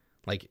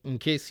like, in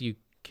case you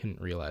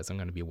couldn't realize, I'm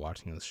going to be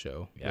watching this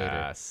show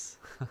later. So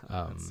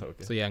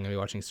yeah, I'm going to be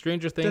watching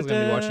Stranger Things. I'm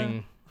going to be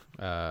watching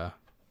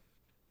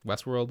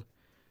Westworld.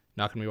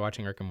 Not going to be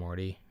watching Rick and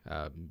Morty.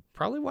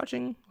 Probably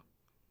watching,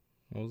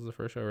 what was the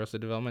first show?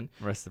 Arrested Development.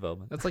 That's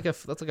like a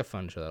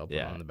fun show that'll put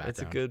on in the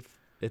background.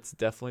 It's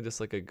definitely just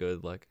like a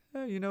good, like,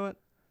 hey, you know what?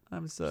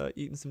 I'm just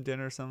eating some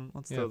dinner or something.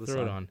 Let's throw this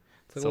it on.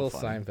 It's like a little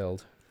funny.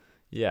 Seinfeld.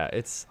 Yeah,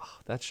 it's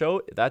that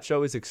show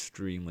is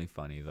extremely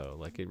funny though.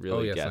 Like, it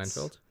really gets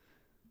Seinfeld,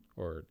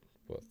 or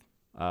both.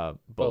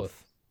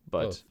 Both.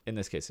 But in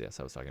this case, yes,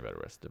 I was talking about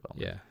Arrested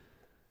Development. Yeah,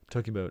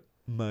 talking about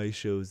my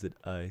shows that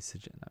I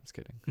suggest. No, I'm just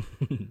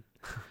kidding.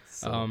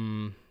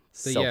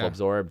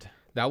 Self-absorbed.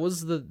 That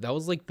was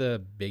like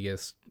the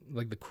biggest,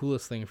 like the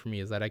coolest thing for me,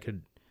 is that I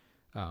could,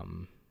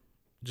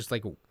 just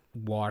like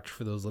watch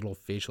for those little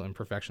facial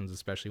imperfections,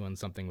 especially when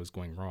something was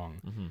going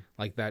wrong.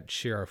 Like that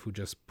sheriff who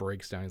just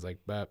breaks down. He's like,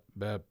 bap,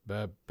 bap,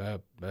 bap,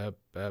 bap, bap,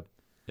 bap.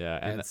 Yeah.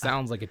 And it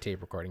sounds like a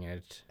tape recording.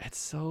 It's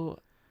so,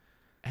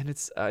 and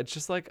it's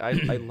just like,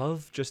 I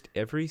love just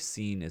every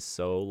scene is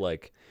so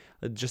like,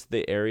 just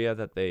the area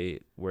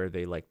where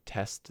they like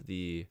test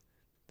the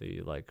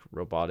like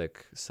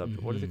robotic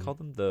what do they call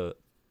them? The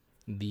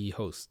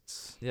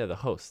hosts. Yeah. The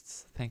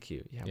hosts. Thank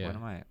you. Yeah. What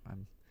am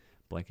I'm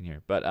blanking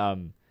here, but,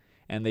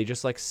 and they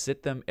just like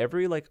sit them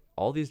every, like,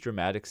 all these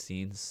dramatic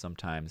scenes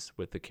sometimes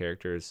with the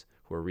characters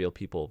who are real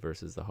people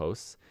versus the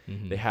hosts.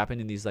 They happen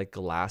in these like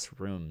glass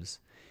rooms,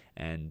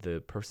 and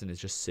the person is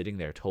just sitting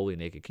there totally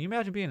naked. Can you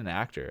imagine being an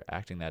actor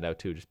acting that out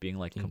too? Just being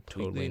like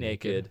completely totally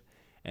naked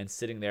and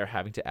sitting there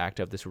having to act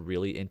out this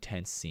really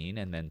intense scene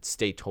and then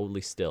stay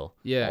totally still.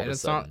 Yeah, and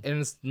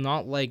it's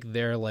not like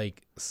they're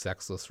like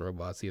sexless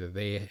robots either.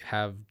 They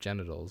have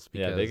genitals.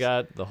 Yeah, they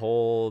got the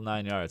whole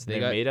 9 yards.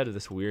 They're made out of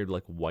this weird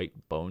like white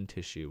bone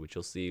tissue, which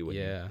you'll see when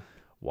you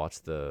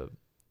watch the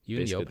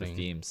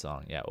theme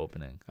song. Yeah,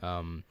 opening.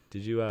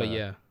 Did you? But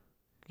yeah,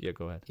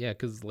 go ahead. Yeah,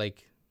 because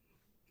like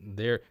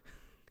they're.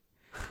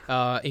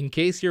 In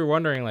case you're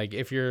wondering, like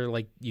if you're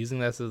like using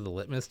this as the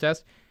litmus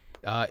test.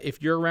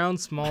 If you're around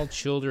small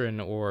children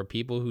or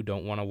people who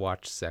don't want to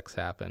watch sex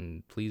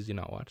happen, please do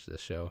not watch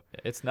this show.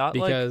 It's not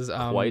because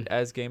like quite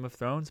as Game of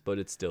Thrones, but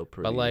it's still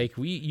pretty. But like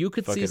you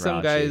could see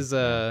some guy's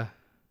bum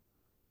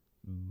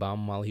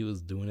while he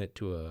was doing it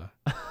to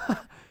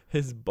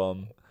his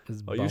bum.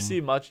 You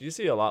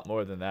see a lot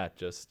more than that.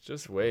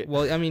 Just wait.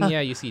 Well, I mean,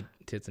 yeah, you see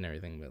tits and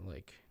everything, but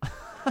like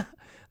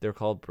they're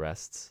called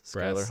breasts.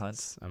 Skylar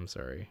Hunt. I'm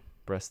sorry.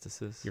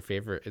 Breastises. Your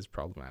favorite is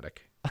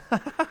problematic.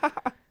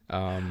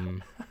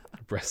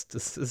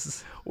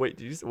 Breastises.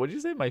 Wait, what did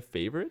you say? My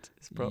favorite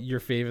is your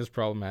favorite is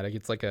problematic.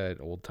 It's like an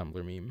old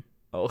Tumblr meme.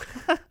 Oh,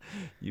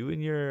 you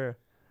and your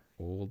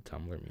old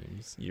Tumblr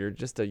memes. You're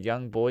just a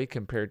young boy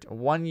compared to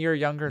 1 year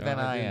younger than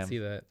I am. I didn't see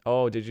that.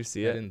 Oh, did you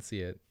see it? I didn't see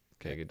it.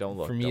 Okay, don't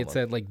look. For me,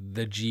 said like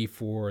the G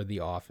for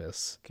The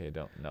Office. Okay,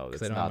 don't. No,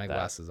 because I don't have my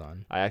glasses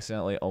on. I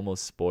accidentally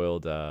almost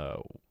spoiled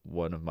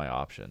one of my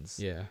options.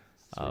 Yeah.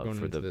 So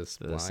for the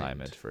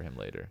assignment for him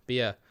later. But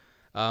yeah,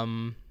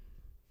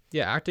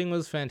 yeah, acting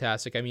was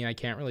fantastic. I mean, I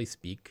can't really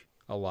speak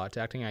a lot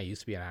to acting. I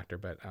used to be an actor,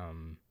 but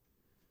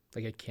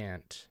like I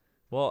can't.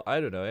 Well, I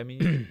don't know. I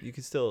mean, you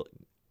can still.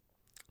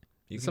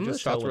 Some of the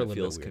shots were a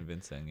little bit weird.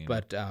 Convincing. You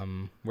know? But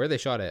where they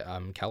shot it,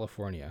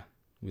 California.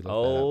 We looked that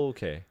up.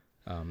 Okay.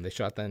 They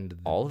shot that in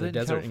all the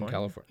desert in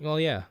California. Well,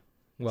 yeah.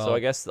 Well, so I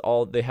guess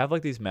they have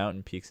like these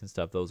mountain peaks and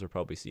stuff. Those are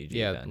probably CG.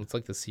 Yeah, then. It's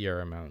like the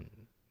Sierra Mountains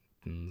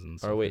and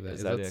stuff. Or wait,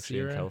 is that actually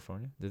Sierra? In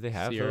California? Did they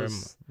have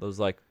those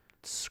like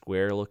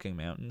square-looking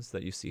mountains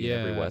that you see in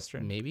every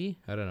Western? Maybe,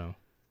 I don't know.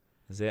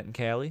 Is that in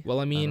Cali? Well,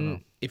 I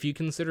mean, if you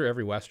consider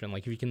every Western,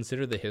 like if you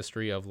consider the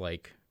history of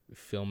like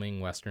filming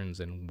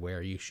Westerns and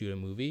where you shoot a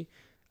movie,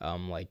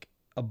 like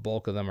a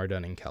bulk of them are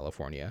done in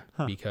California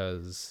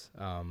because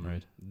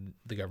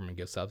the government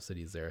gives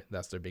subsidies there.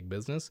 That's their big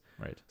business.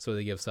 Right. So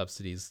they give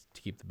subsidies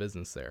to keep the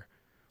business there,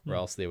 or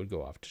else they would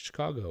go off to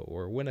Chicago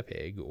or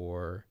Winnipeg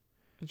or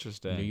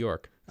New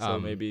York. So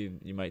maybe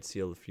you might see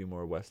a few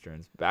more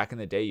Westerns. Back in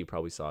the day, you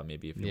probably saw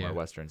maybe a few more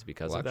Westerns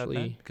because of that,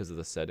 because of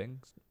the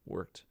settings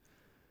worked.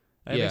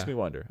 It makes me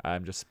wonder.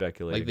 I'm just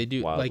speculating. Like they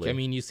do, wildly. like I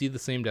mean, you see the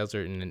same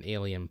desert in an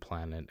alien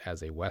planet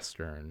as a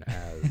Western.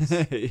 As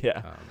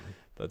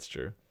that's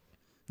true.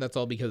 That's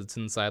all because it's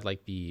inside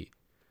like the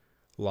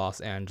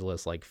Los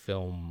Angeles like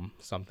film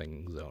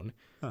something zone.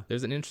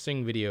 There's an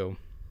interesting video.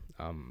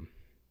 I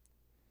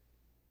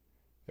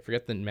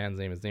forget the man's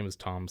name. His name is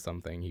Tom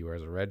something. He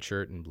wears a red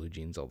shirt and blue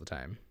jeans all the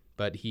time.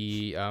 But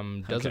he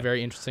does a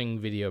very interesting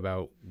video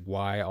about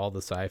why all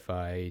the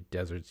sci-fi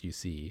deserts you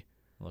see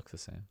look the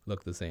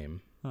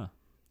same. Huh.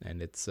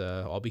 And it's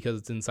all because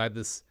it's inside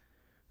this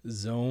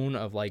zone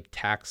of like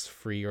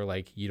tax-free, or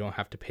like you don't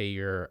have to pay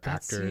your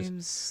actors.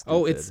 Seems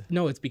stupid.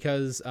 It's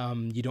because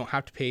you don't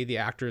have to pay the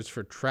actors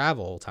for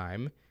travel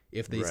time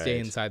if they stay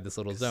inside this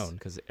little zone.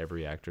 Because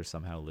every actor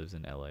somehow lives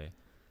in LA.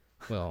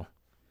 Well,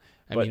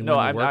 I'm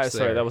not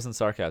sorry. That wasn't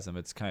sarcasm.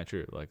 It's kind of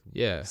true. Like,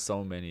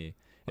 so many.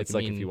 It's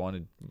like if you want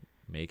to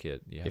make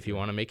it, if you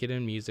want to make it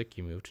in music,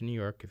 you move to New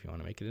York. If you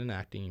want to make it in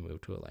acting, you move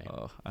to LA.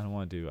 Oh, I don't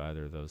want to do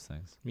either of those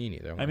things. Me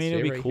neither. I mean,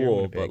 it'd be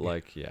cool, but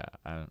like,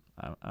 I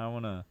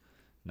want to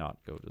not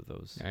go to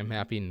those. I'm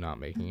happy not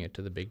making it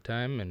to the big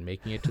time and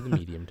making it to the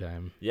medium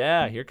time.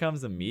 Yeah, here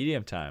comes the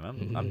medium time.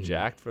 I'm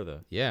jacked for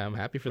the. Yeah, I'm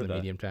happy for the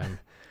medium time.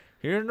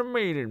 Here's the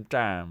medium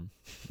time.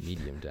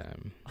 Medium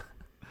time.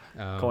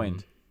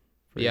 Coined.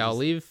 I'll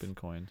leave. Been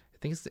coined. I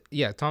think it's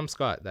Tom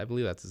Scott. I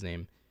believe that's his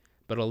name.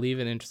 But I'll leave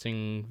an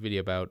interesting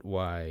video about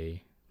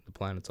why the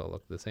planets all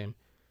look the same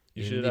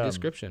in the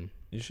description.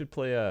 You should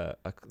play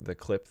the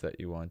clip that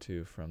you want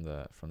to from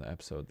the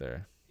episode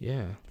there.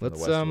 Yeah,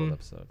 let's the Westworld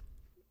episode.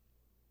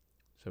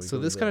 So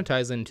this kind of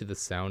ties into the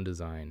sound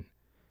design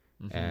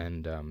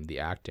and the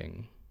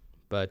acting,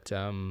 but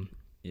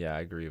yeah, I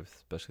agree with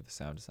especially the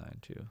sound design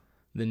too.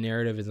 The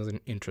narrative is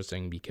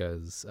interesting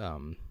because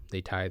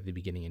they tie the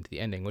beginning into the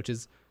ending, which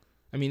is,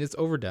 I mean, it's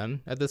overdone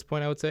at this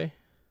point, I would say.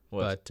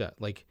 What? But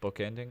like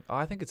bookending? Oh,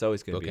 I think it's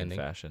always going to be in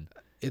fashion.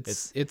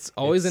 It's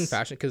always in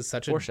fashion because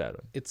such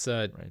foreshadowing. It's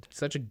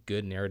such a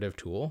good narrative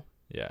tool.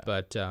 Yeah.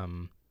 But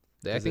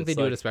I think they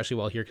do it especially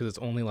well here because it's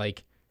only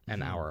like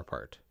an hour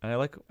apart.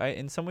 And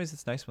in some ways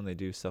it's nice when they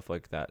do stuff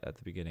like that at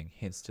the beginning,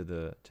 hints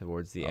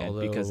towards the end,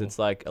 because it's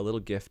like a little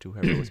gift to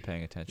whoever was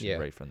paying attention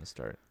right from the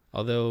start.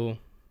 Although,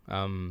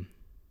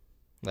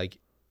 like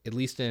at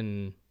least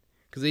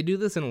because they do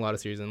this in a lot of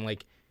series, and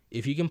like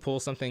if you can pull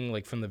something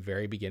like from the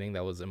very beginning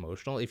that was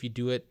emotional, if you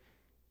do it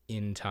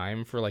in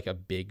time for like a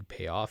big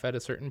payoff at a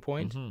certain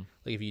point,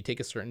 like if you take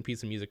a certain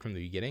piece of music from the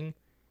beginning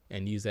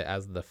and use it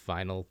as the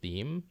final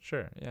theme,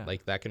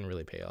 like that can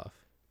really pay off.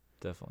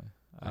 Definitely.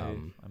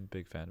 I'm a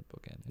big fan of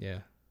bookending. Yeah.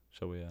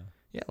 Shall we?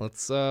 Yeah,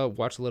 let's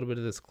watch a little bit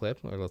of this clip,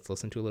 or let's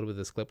listen to a little bit of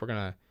this clip. We're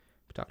gonna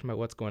be talking about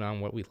what's going on,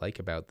 what we like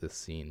about this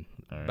scene,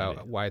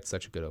 about why it's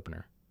such a good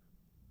opener.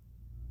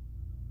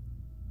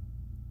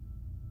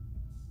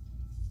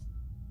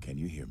 Can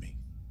you hear me?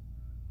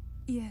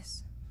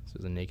 Yes. This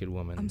is a naked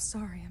woman. I'm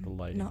sorry, I'm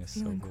not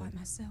feeling quite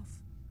myself.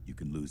 You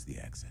can lose the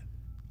accent.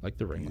 Like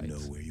the ring lights. You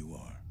know where you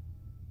are.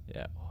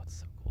 Yeah. Oh,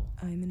 it's so cool.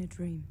 I'm in a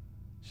dream.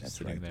 She's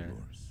sitting there.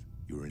 Dolores.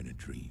 You're in a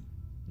dream.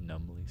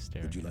 Numbly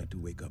staring. Would you like to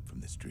wake up from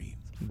this dream?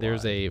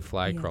 There's a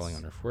fly crawling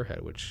on her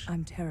forehead, which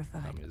I'm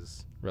terrified.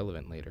 Is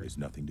relevant later. There's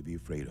nothing to be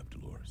afraid of,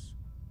 Dolores.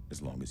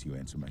 As long as you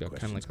answer my questions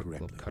kind of like correctly.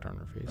 A little cut on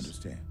her face.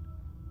 Understand?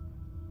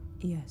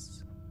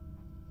 Yes.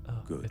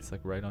 Oh, good. It's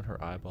like right on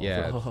her eyeball.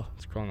 Yeah,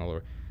 it's crawling all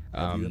over.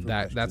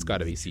 That's got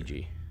to be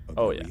CG.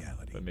 Oh yeah,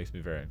 it makes me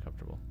very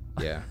uncomfortable.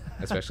 Yeah,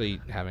 especially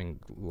having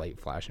light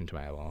flash into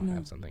my eyeball.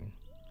 Have something.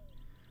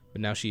 But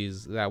now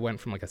that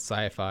went from like a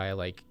sci-fi,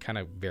 like kind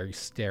of very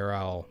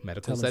sterile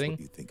medical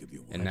setting,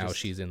 and now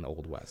she's in the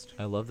Old West.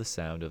 I love the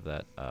sound of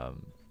that.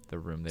 The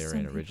room they were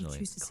in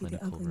originally,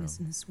 clinical room.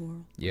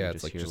 Yeah,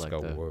 it's like just like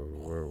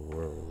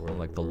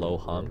like the low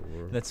hum,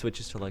 and that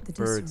switches to like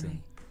birds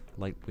and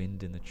light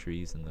wind in the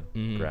trees and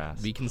the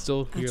grass. We can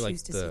still hear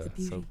like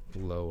the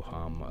low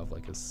hum of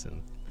like a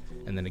synth,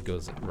 and then it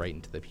goes right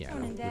into the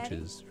piano, which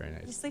is very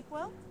nice. You sleep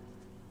well?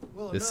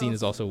 This scene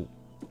is also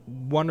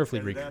wonderfully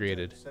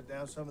recreated. Set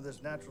down some of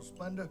this natural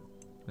splendor.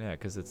 Yeah,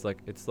 because it's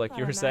like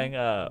you were saying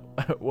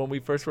when we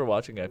first were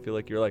watching. I feel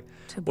like you're like,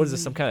 what is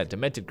this? Some kind of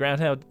demented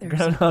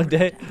Groundhog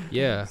Day?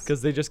 Yeah,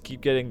 because they just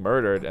keep getting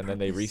murdered and then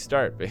they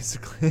restart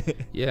basically.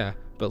 Yeah,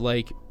 but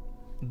like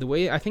the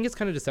way I think it's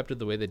kind of deceptive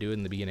the way they do it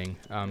in the beginning,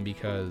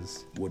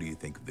 because. What do you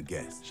think of the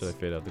guests? Should I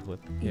fade out the clip?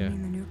 You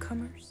mean the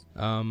newcomers?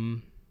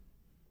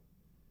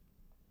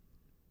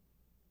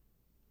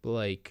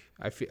 Like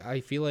I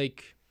feel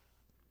like.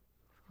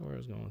 Where I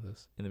was going with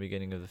this? In the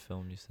beginning of the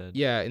film, you said.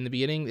 Yeah, in the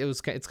beginning,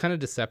 it's kind of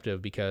deceptive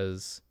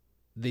because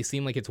they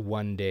seem like it's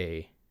one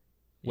day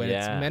when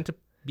it's Yeah. meant to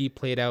be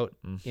played out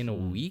in a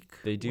Mhm. week.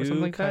 They or do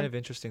something like kind that. of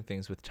interesting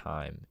things with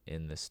time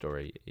in this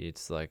story.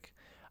 It's like,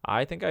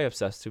 I think I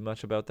obsessed too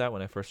much about that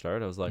when I first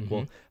started. I was like,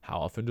 well, how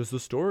often does the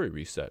story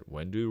reset?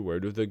 Where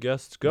do the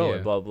guests go? Yeah.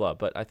 And blah, blah, blah.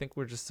 But I think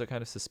we're just a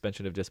kind of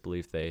suspension of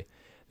disbelief.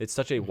 It's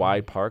such a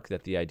wide park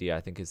that the idea,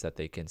 I think, is that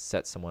they can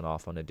set someone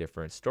off on a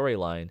different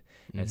storyline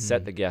and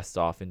set the guests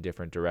off in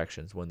different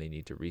directions when they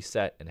need to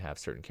reset and have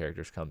certain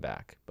characters come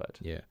back. But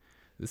Yeah,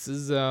 this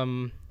is I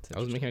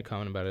was making a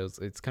comment about it.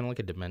 It's kind of like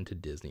a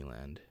demented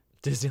Disneyland.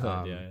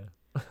 Disneyland, Um,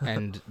 yeah.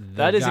 And the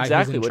That is guy who's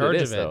exactly in what charge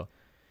it is, of it though.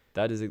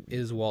 That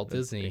is Walt that's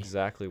Disney.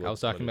 Exactly what I was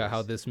talking what it about how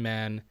is. this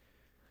man,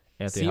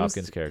 Anthony seems-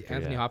 Hopkins character.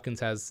 Anthony Hopkins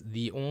has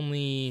the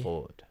only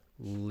Ford.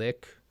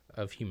 lick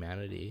of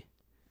humanity.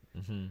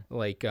 Mm-hmm.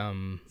 Like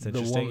It's the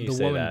interesting you the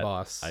say woman that.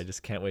 boss. I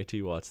just can't wait till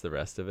you watch the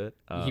rest of it.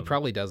 He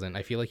probably doesn't.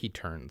 I feel like he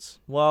turns.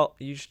 Well,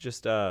 you should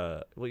just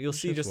you'll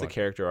see just just the watch.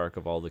 character arc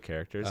of all the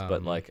characters,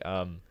 but like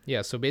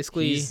Yeah. So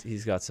basically,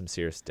 he's got some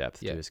serious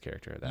depth Yeah. to his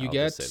character. you I'll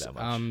get just say that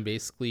much.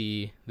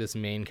 basically this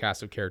main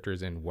cast of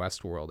characters in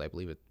Westworld. I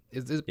believe it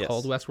is Yes.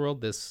 called Westworld.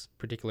 This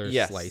particular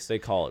Yes, slice. they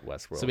call it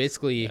Westworld. So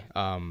basically,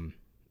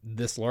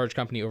 this large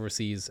company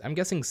oversees, I'm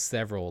guessing,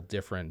 several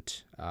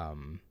different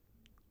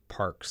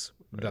parks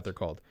that they're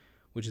called,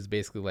 which is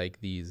basically like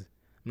these.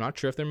 I'm not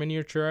sure if they're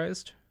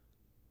miniaturized,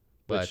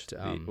 but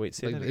wait,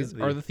 say like, that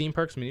again? are the theme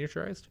parks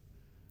miniaturized?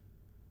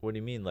 What do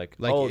you mean? Like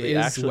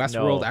Is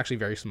Westworld no. actually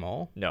very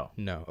small? No,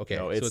 No. Okay.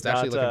 No, so it's it's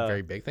actually not, like a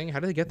very big thing. How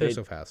did they get there they-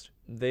 so fast?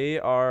 they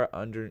are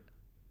under.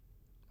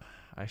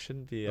 I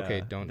shouldn't be.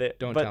 Okay, don't but,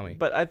 tell me.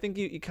 But I think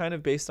you kind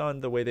of, based on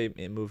the way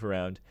they move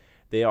around,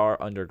 they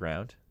are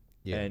underground.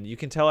 Yeah. And you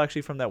can tell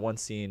actually from that one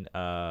scene.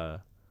 I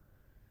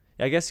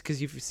guess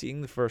because you've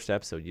seen the first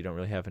episode, you don't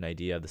really have an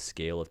idea of the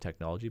scale of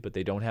technology, but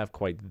they don't have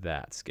quite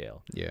that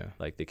scale. Yeah.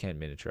 Like they can't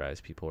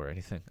miniaturize people or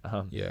anything.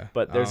 Yeah.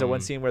 But there's a one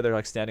scene where they're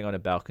like standing on a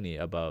balcony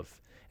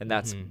above, and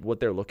that's what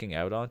they're looking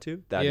out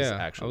onto. That is Yeah,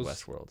 actual I was-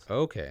 Westworld.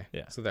 Okay.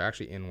 Yeah. So they're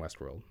actually in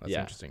Westworld. That's Yeah.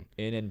 interesting.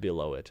 In and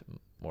below it,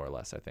 more or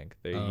less, I think.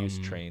 They use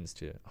trains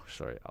to. Oh,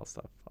 sorry, I'll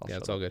stop. Yeah,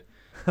 shut it's up. all good.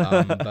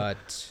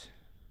 But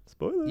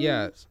Spoilers.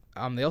 yeah,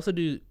 they also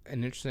do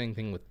an interesting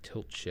thing with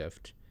tilt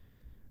shift.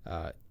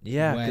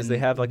 Yeah, because they when-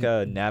 have like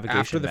a navigation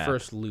After the map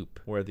first loop,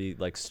 where the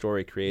like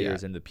story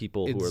creators Yeah. and the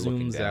people it who are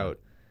looking zooms down. out.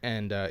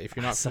 And if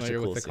you're not That's such a familiar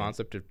cool with the scene.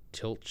 concept of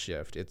tilt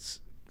shift,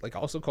 it's like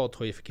also called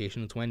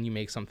toyification. It's when you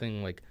make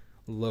something like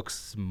look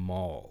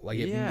small. Like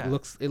Yeah.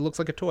 it looks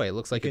like a toy. It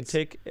looks like You can it's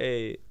take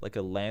a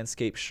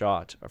landscape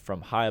shot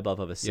from high above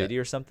of a city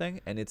or something,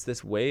 and it's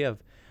this way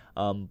of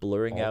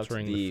blurring out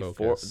Altering the the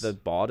focus. the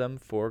bottom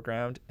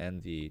foreground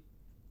and the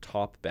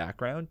top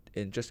background,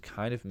 and just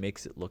kind of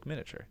makes it look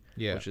miniature.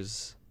 Yeah. which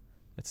is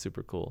it's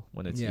super cool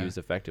when it's Yeah. used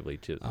effectively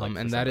to. Like, for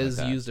and that something is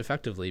like that. used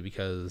effectively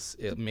because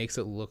it makes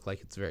it look like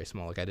it's very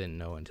small. Like I didn't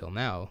know until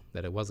now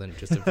that it wasn't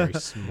just a very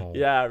small.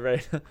 Yeah,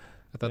 right.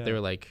 I thought they yeah. were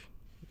like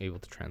able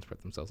to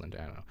transport themselves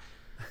into. I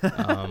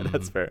don't know.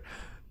 That's fair.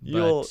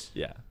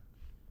 Yeah.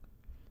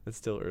 It's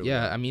still early.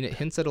 Yeah, I mean, it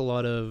hints at a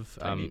lot of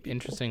Tiny people.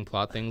 interesting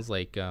plot things,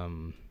 like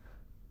oh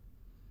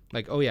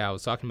yeah, I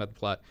was talking about the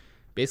plot.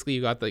 Basically,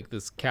 you got like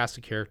this cast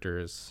of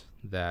characters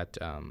that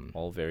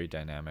all very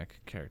dynamic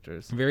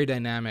characters. very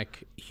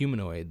dynamic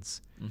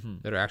humanoids Mm-hmm.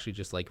 that are actually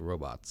just like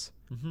robots,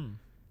 Mm-hmm.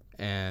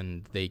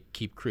 and they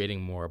keep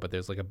creating more. But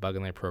there's like a bug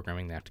in their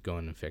programming. They have to go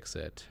in and fix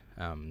it.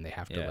 They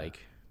have to Yeah. like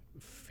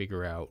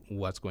figure out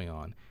what's going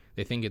on.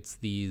 They think it's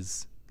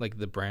these like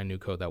the brand new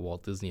code that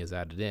Walt Disney has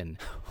added in.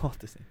 Walt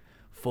Disney.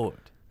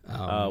 Ford.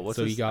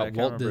 So you I got can't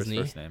Walt remember his Disney,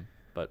 first name,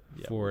 but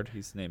yeah, Ford.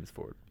 His name is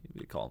Ford.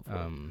 We call him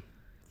Ford.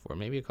 Ford,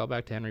 maybe a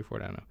callback to Henry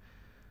Ford. I don't know.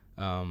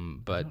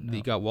 But don't know.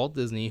 you got Walt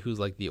Disney, who's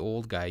like the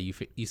old guy.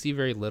 You see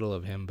very little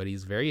of him, but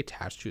he's very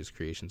attached to his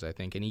creations, I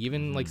think, and he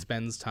even like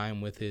spends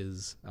time with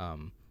his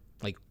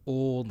like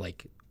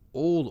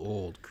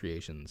old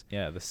creations.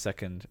 Yeah, the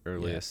second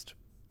earliest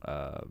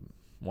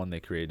one they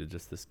created,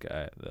 just this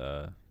guy,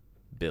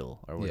 Bill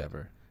or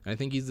whatever. And I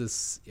think he's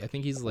this. I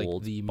think he's like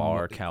Old the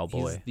bar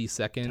cowboy. He's the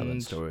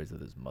second. stories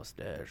with his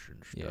mustache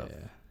and Yeah,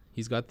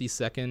 he's got the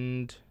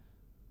second.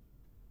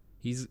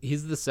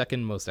 He's the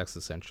second most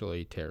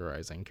existentially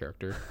terrorizing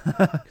character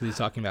because he's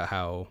talking about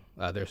how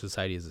their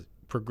society has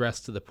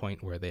progressed to the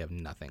point where they have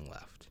nothing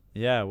left.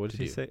 Yeah, what did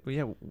to he do. say? Well,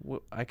 yeah,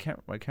 I can't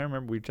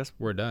remember.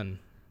 We're done.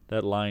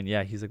 That line.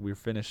 Yeah, he's like, we're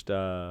finished.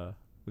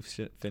 Finished.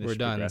 We're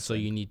done. So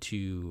progressing." you need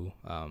to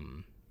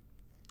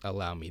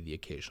allow me the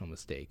occasional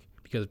mistake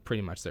because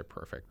pretty much they're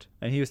perfect.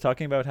 And he was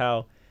talking about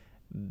how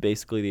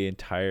basically the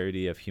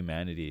entirety of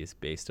humanity is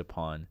based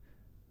upon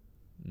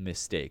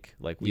mistake.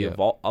 Like we Yeah.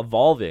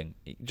 evolving,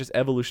 just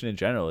evolution in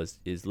general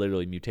is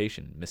literally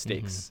mutation,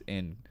 mistakes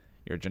in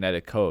your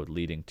genetic code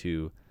leading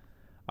to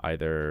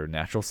either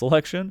natural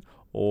selection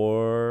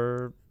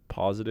or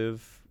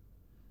positive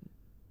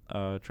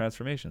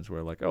transformations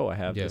where like, oh, I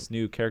have Yeah. this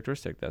new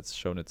characteristic that's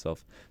shown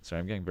itself. Sorry,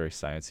 I'm getting very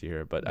sciencey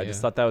here, but I just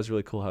Yeah. thought that was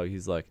really cool how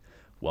he's like,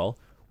 well,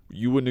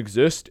 you wouldn't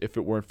exist if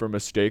it weren't for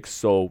mistakes,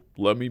 so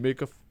let me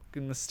make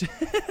fucking mistake.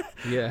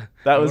 Yeah.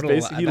 That was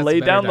basically, he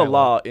laid down the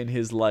law in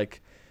his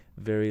like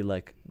very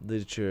like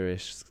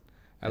literature-ish.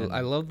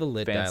 I love the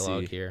lit fancy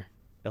dialogue here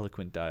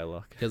eloquent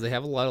dialogue. because they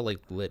have a lot of like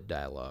lit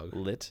dialogue.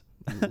 Lit?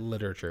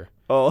 Literature.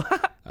 Oh,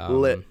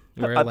 lit.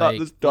 Where, I thought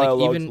this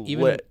dialogue's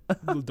lit.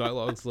 The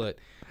dialogue's lit.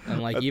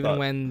 And like even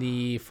when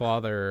the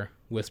father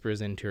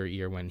whispers into her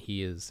ear when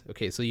he is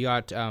okay, so you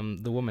got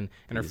the woman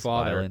and her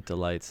father. Violent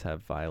delights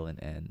have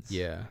violent ends.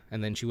 Yeah,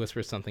 and then she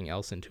whispers something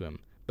else into him.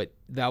 But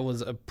that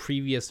was a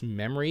previous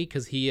memory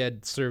because he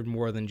had served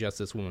more than just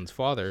this woman's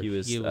father. He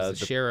was a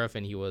sheriff,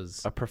 and he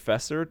was a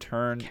professor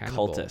turned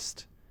cannibal.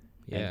 Cultist.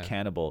 Yeah. And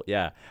cannibal.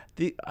 Yeah.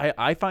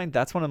 I find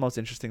that's one of the most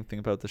interesting thing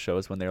about the show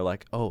is when they're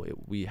like, oh,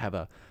 we have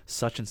a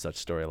such and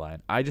such storyline.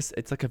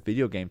 It's like a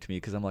video game to me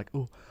because I'm like,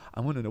 oh,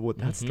 I want to know what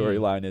that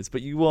storyline is,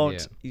 but you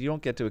won't. Yeah. You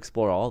don't get to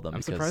explore all of them.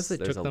 I'm surprised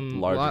it took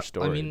them larger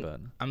story. I mean, but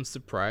I'm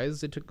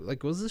surprised it took.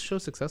 Like, was this show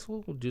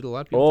successful? Did a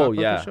lot of people talk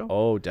about the show?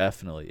 Oh,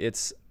 definitely.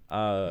 It's.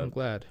 I'm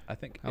glad. I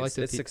think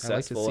it's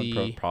successful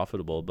and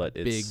profitable, but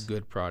it's big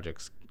good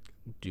projects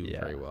do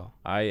very well.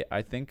 I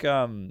think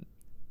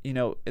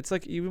it's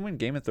like even when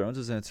Game of Thrones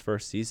was in its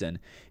first season,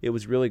 it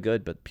was really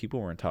good, but people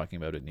weren't talking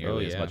about it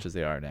nearly as much as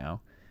they are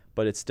now.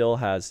 But it still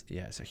has,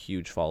 it's a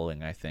huge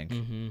following, I think.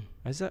 Mm-hmm.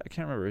 I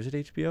can't remember. Is it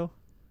HBO?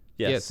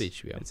 Yes, yeah, it's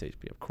HBO. It's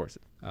HBO, of course.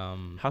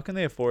 How can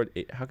they afford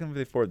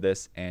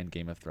this and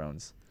Game of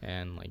Thrones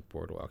and like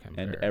Boardwalk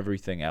Empire and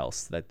everything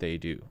else that they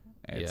do?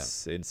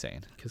 It's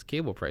insane. Because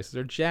cable prices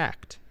are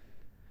jacked.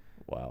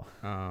 Wow.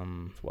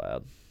 It's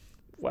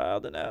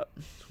wild and out.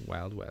 It's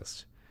Wild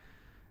West.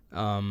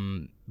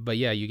 But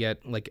yeah, you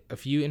get like a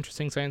few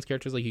interesting science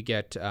characters. Like you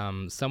get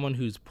someone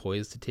who's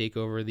poised to take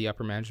over the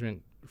upper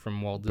management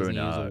from Walt Disney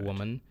as a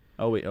woman.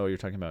 Oh wait, you're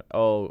talking about.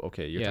 Oh,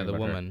 okay. You're talking the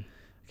about woman.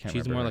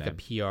 She's more like name.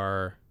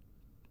 A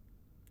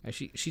PR.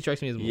 She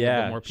strikes me as a little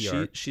bit more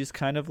PR. She's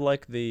kind of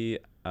like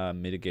the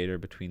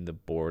mitigator between the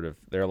board of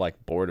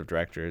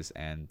directors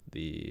and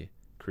the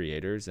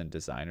creators and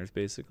designers,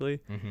 basically.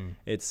 Mm-hmm.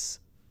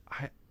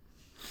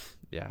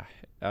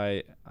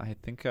 I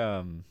think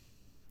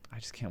I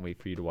just can't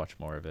wait for you to watch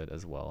more of it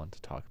as well and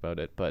to talk about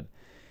it. But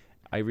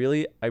I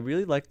really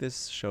like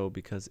this show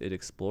because it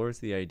explores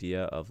the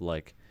idea of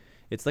like,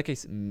 it's like a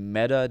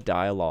meta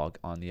dialogue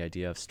on the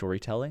idea of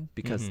storytelling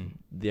because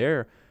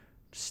they're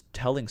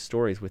telling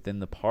stories within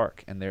the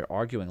park and they're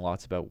arguing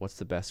lots about what's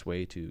the best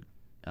way to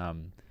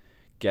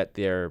get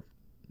their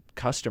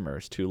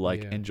customers to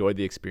enjoy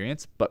the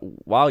experience. But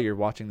while you're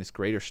watching this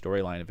greater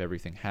storyline of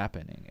everything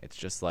happening, it's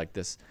just like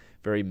this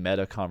very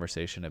meta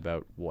conversation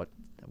about what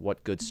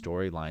good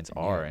storylines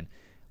are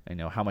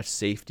and how much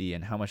safety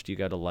and how much do you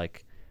got to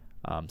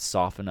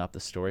soften up the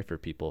story for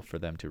people for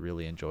them to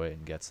really enjoy it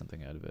and get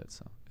something out of it.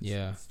 So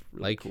it's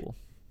really cool.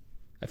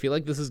 I feel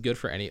like this is good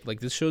for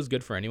this show is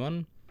good for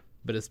anyone,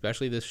 but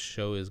especially this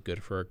show is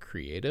good for a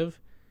creative,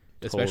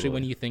 especially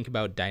when you think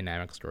about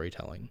dynamic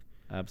storytelling.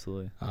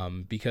 Absolutely.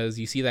 Because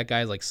you see that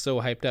guy's like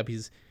so hyped up.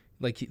 He's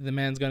like the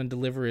man's gonna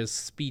deliver his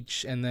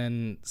speech, and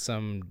then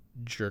some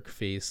jerk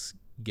face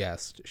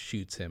guest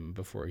shoots him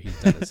before he's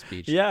done his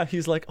speech. Yeah,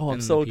 he's like, "Oh, I'm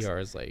so." The PR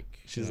is like,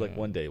 she's like,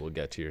 "One day we'll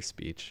get to your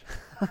speach."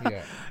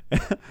 Yeah,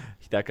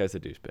 that guy's a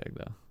douchebag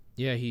though.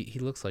 Yeah, he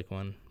looks like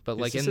one, but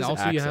and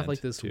also you have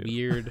like this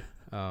weird,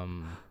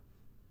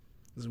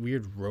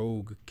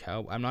 rogue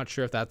cow. I'm not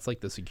sure if that's like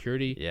the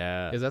security.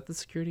 Yeah, is that the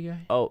security guy?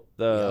 Oh,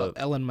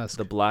 Elon Musk,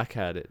 the black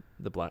hat.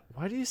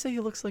 Why do you say he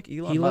looks like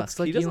Elon Musk? He looks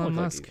like Elon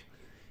Musk.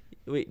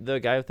 Wait, the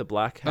guy with the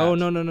black hat. Oh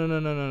no,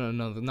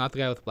 not the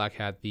guy with the black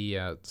hat.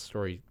 The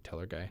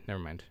storyteller guy. Never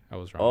mind, I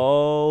was wrong.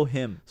 Oh,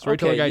 him.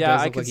 Storyteller guy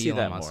does I look can like see Elon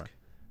that Musk.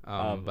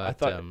 More.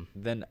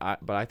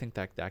 But I think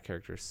that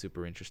character is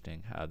super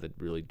interesting. The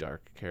really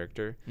dark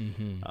character.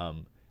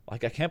 Mm-hmm. I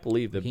can't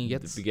believe the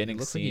beginning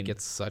looks scene. Like he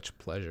gets such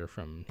pleasure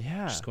from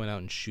just going out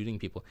and shooting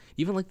people,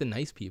 even like the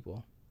nice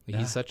people.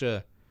 He's such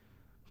a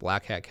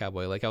black hat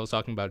cowboy. Like I was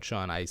talking about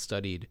Sean, I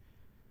studied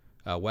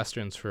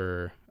Westerns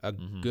for a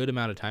good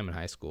amount of time in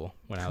high school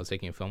when I was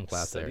taking a film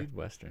class there. Studied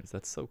Westerns.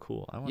 That's so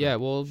cool.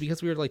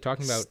 Because we were like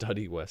talking about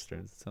study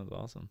Westerns. That sounds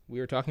awesome. We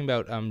were talking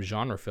about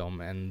genre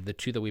film, and the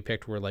two that we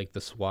picked were like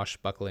the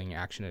swashbuckling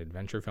action and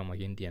adventure film,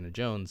 like Indiana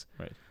Jones.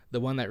 Right. The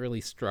one that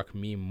really struck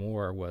me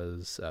more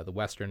was the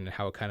Western and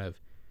how it kind of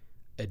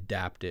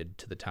adapted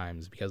to the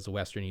times, because the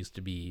Western used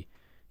to be,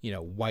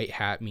 white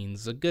hat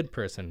means a good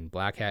person,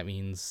 black hat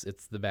means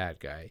it's the bad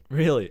guy.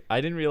 Really? I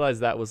didn't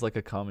realize that was like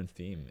a common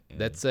theme.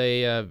 That's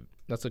a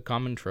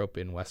common trope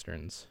in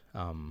Westerns,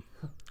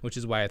 which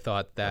is why I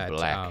thought that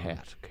black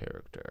hat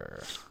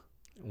character,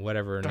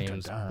 whatever her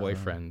name's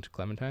boyfriend,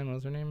 Clementine, what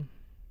was her name?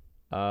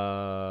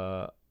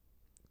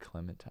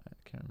 Clementine, I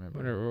can't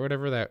remember.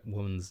 Whatever that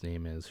woman's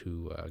name is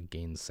who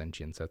gains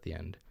sentience at the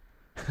end.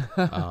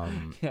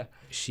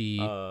 She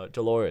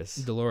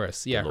Dolores.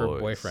 Yeah, her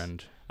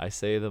boyfriend. I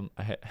say them.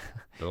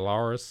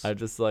 Dolores.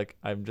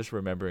 I'm just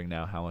remembering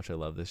now how much I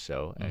love this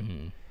show.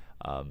 And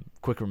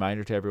quick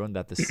reminder to everyone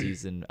that the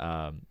season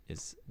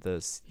is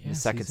the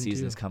second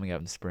season is coming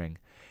out in spring.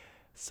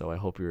 So I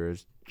hope you're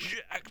as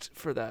jacked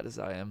for that as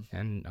I am.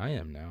 And I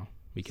am now,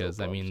 because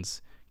that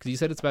means because you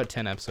said it's about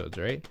 10 episodes,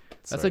 right?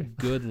 That's a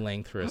good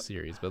length for a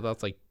series, but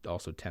that's like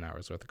also 10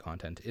 hours worth of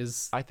content.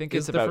 I think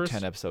it's about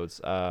 10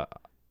 episodes.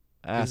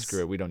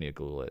 Screw it. We don't need to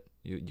Google it.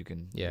 You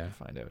can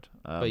find out.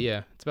 But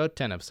yeah, it's about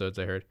 10 episodes,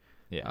 I heard.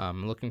 Yeah.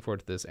 I'm looking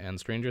forward to this and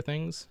Stranger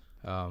Things.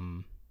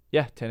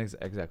 Yeah,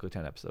 exactly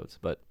 10 episodes.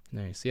 But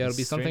nice. Yeah, it'll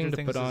be something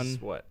to put on.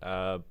 What?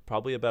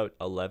 Probably about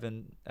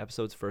 11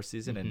 episodes first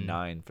season and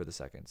 9 for the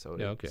second. So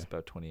it's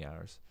about 20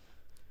 hours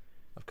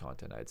of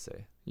content, I'd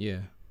say.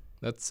 Yeah.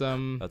 That's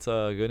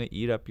gonna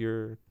eat up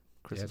your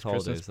Christmas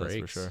holidays, breaks, that's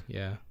for sure.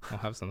 Yeah. I'll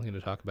have something to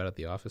talk about at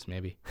the office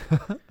maybe.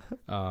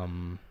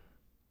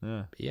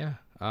 Yeah.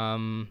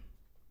 I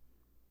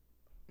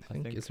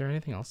think is there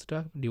anything else to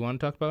talk? Do you want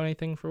to talk about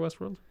anything for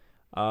Westworld?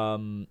 I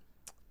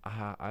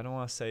don't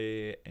want to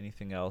say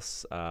anything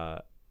else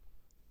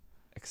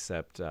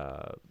except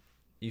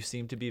you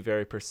seem to be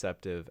very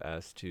perceptive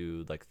as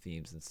to like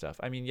themes and stuff.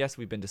 I mean, yes,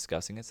 we've been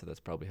discussing it, so that's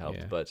probably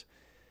helped, but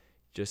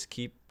just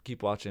keep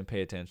watching and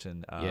pay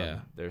attention.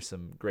 There's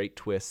some great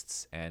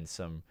twists and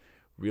some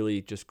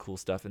really just cool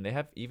stuff, and they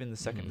have even the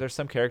second there's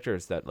some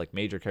characters that like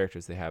major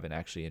characters they haven't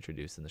actually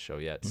introduced in the show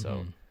yet,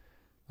 so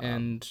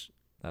and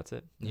that's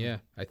it. Yeah,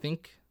 I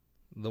think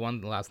the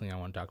last thing I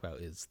want to talk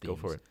about is themes.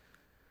 Go for it.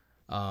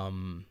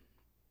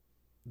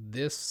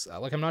 This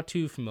like I'm not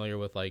too familiar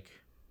with like,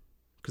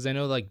 because I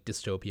know like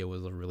dystopia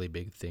was a really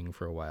big thing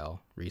for a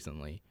while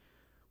recently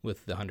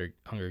with the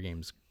Hunger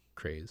Games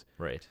craze,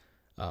 right?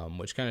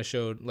 Which kind of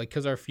showed like,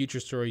 because our future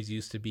stories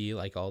used to be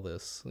like all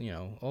this,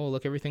 oh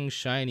look, everything's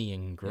shiny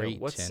and great.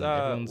 What's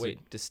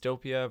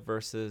dystopia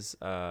versus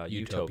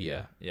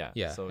utopia?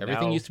 Yeah. So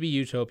everything now, used to be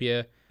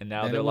utopia, and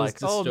now they're like,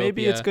 oh,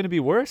 maybe it's going to be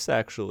worse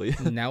actually.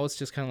 Now it's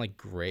just kind of like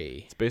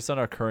gray. It's based on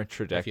our current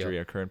trajectory,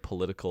 our current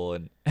political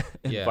and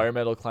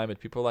environmental climate.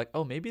 People are like,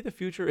 oh, maybe the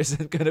future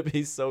isn't going to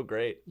be so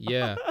great.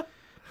 Yeah.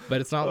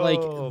 But it's not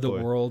like the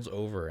world's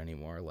over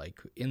anymore.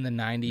 Like in the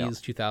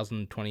 90s,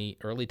 2020,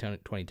 early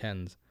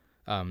 2010s,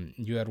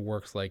 you had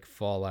works like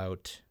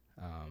Fallout.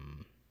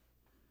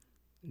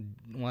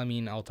 Well, I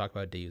mean, I'll talk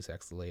about Deus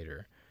Ex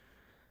later.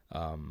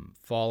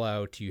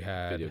 Fallout, you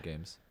had video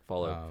games.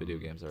 Fallout video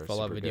games are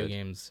Fallout super video good.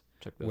 games,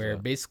 Check those where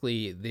out.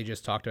 basically they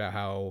just talked about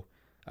how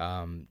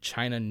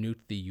China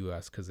nuked the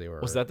U.S. because they were.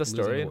 Was that the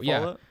story? In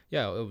Fallout?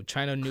 Yeah.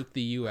 China nuked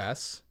the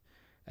U.S.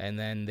 and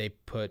then they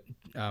put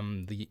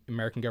the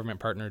American government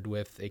partnered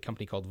with a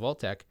company called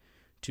Vault-Tec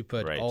to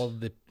put all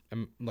the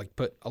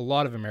put a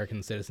lot of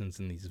American citizens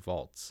in these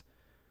vaults.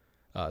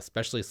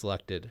 Specially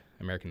selected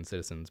American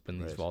citizens put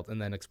in these vaults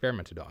and then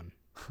experimented on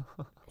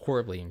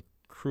horribly and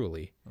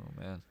cruelly. Oh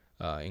man.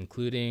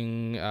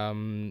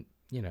 Including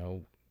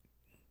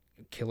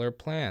killer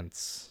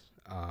plants,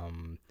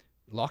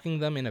 locking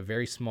them in a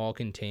very small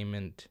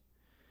containment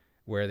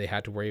where they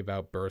had to worry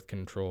about birth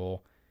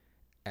control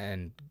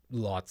and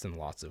lots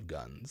of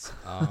guns.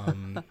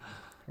 What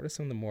are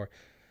some of the more?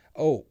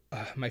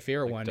 My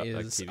favorite one is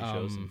like TV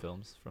shows and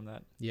films from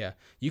that. Yeah,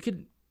 you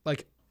could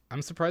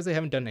I'm surprised they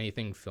haven't done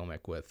anything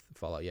filmic with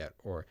Fallout yet,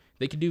 or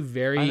they could do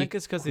very. I think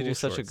it's because they do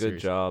such a good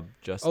job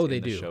just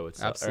in the show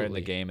itself, absolutely, or in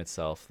the game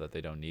itself, that they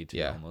don't need to.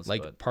 Yeah, almost,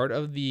 part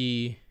of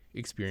the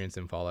experience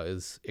in Fallout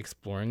is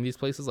exploring these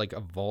places, like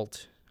a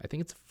vault. I think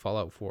it's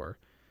Fallout 4.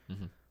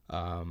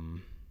 Mm-hmm.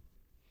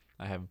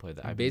 I haven't played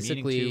that. I've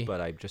basically, been meaning to,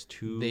 but I'm just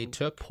too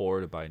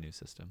poor to buy a new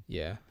system.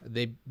 Yeah,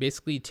 they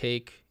basically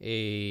take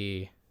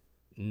a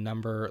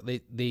number.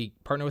 They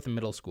partner with a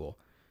middle school.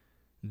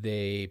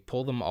 They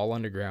pull them all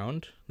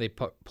underground. They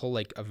pull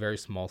like a very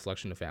small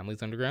selection of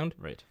families underground.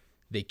 Right.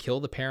 They kill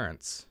the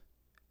parents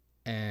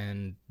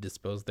and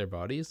dispose their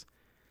bodies.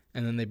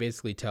 And then they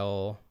basically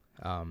tell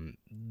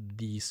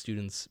the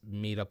students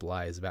made up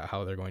lies about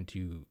how they're going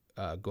to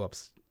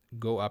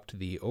go up to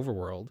the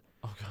overworld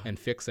and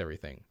fix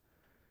everything,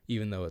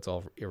 even though it's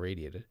all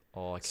irradiated.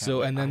 Oh, I can't.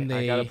 So, and then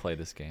I gotta play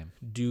this game.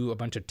 Do a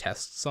bunch of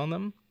tests on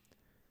them.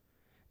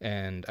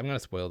 And I'm going to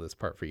spoil this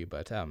part for you,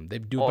 but they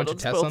do a bunch of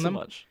tests on them.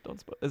 Don't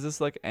spoil. Is this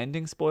like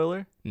ending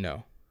spoiler?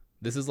 No.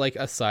 This is like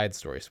a side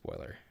story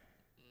spoiler.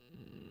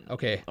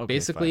 Okay.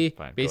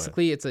 fine.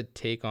 Basically it's a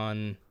take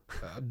on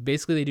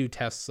basically they do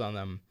tests on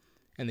them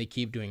and they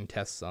keep doing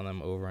tests on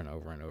them over and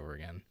over and over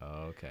again.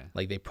 Oh, okay.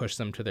 Like they push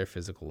them to their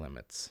physical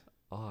limits.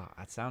 Oh,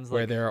 that sounds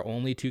where there are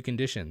only two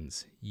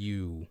conditions.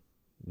 You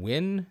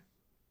win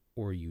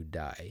or you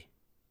die.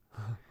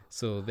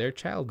 So they're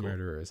child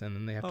murderers, and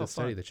then they have to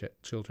study the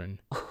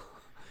children.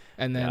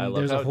 And then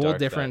there's a whole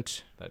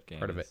different that game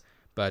part of it.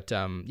 But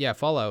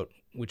Fallout,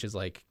 which is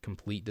like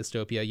complete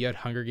dystopia. You had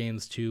Hunger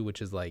Games 2,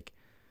 which is like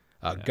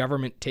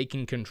government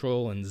taking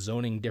control and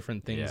zoning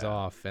different things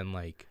off, and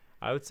like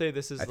I would say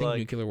this is I think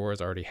nuclear war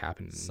has already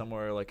happened.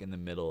 Somewhere like in the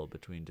middle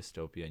between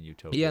dystopia and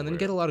utopia. Yeah, and then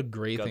get a lot of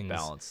gray things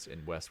balanced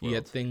in Westworld. You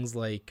get things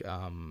like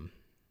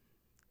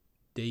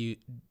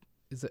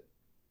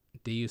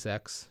Deus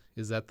Ex?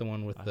 Is that the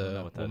one with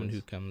the woman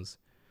who comes?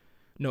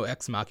 No,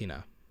 Ex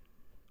Machina.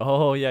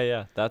 Oh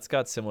yeah. That's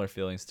got similar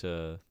feelings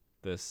to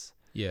this.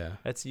 Yeah.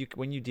 It's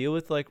when you deal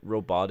with like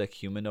robotic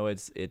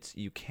humanoids,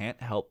 you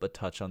can't help but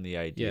touch on the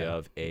idea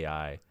of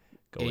AI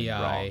going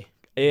wrong.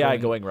 AI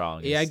going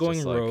wrong. AI is going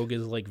just, like, rogue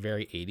is like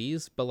very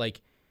 80s, but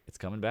like it's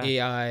coming back.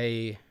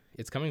 AI,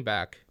 it's coming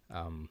back.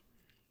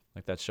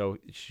 Like that show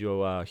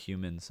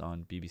Humans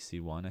on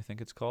BBC One, I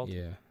think it's called.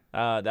 Yeah.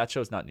 That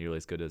show's not nearly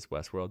as good as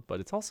Westworld, but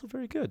it's also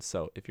very good.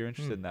 So if you're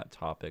interested in that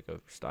topic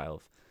of style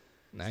of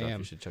stuff,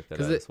 you should check that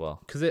out as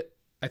well. Because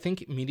I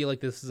think media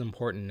like this is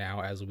important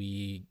now as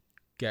we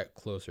get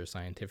closer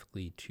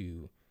scientifically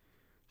to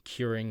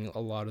curing a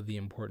lot of the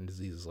important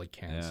diseases like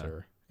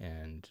cancer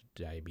and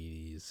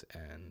diabetes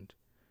and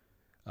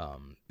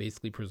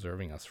basically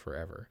preserving us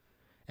forever.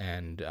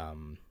 And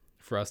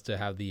for us to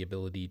have the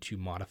ability to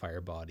modify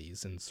our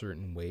bodies in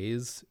certain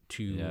ways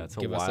to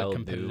give us a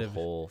competitive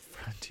whole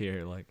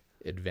frontier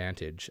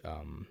advantage,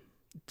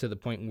 to the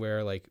point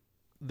where like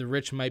the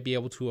rich might be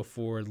able to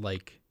afford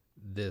like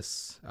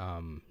this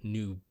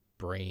new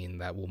brain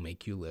that will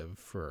make you live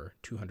for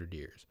 200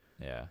 years.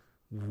 Yeah.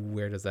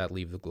 Where does that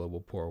leave the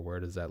global poor? Where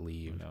does that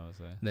leave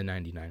the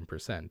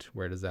 99%?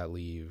 Where does that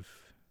leave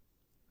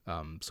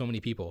so many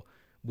people?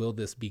 Will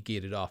this be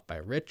gated off by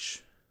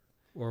rich,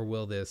 or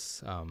will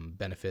this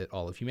benefit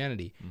all of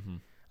humanity?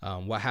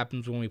 What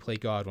happens when we play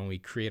God, when we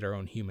create our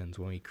own humans,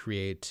 when we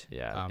create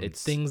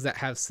things that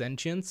have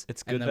sentience,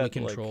 it's good and then that,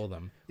 we control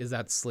them? Is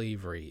that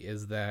slavery?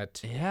 Is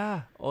that...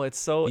 Yeah. Oh, it's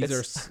so...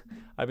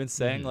 I've been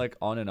saying like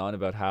on and on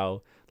about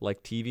how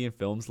like TV and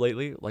films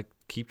lately like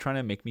keep trying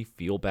to make me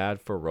feel bad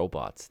for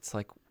robots. It's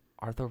like,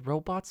 are the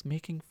robots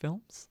making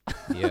films?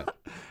 Yeah.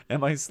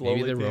 Am I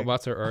slowly... Maybe the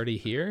robots are already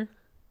here?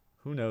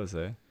 Who knows,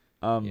 eh?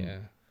 Yeah.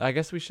 I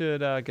guess we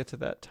should get to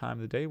that time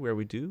of the day where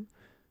we do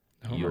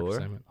homework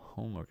assignment.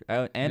 Homework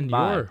and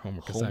your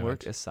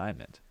homework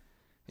assignment.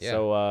 Yeah.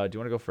 So do you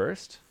want to go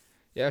first?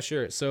 Yeah,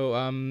 sure. So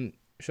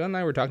Sean and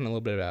I were talking a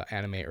little bit about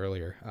anime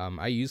earlier.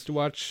 I used to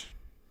watch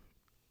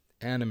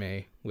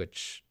anime,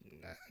 which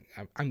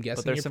I'm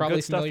guessing you're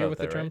probably familiar with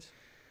the term.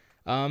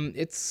 Right?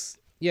 It's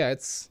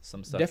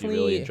some stuff definitely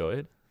you really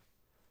enjoyed.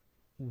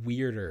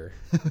 Weirder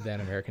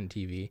than American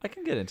TV. I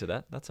can get into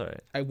that. That's all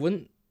right.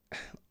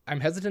 I'm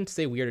hesitant to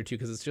say weirder too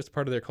because it's just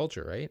part of their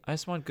culture, right? I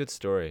just want good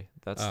story.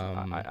 That's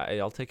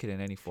I'll take it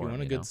in any form. If you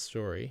want a good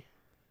story,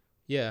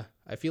 yeah,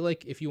 I feel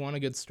like if you want a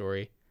good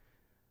story,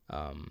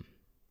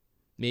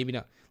 maybe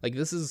not. Like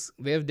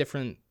they have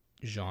different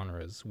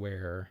genres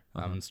where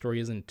story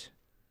isn't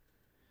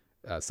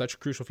such a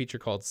crucial feature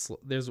called.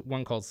 There's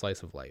one called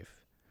slice of life,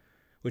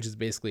 which is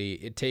basically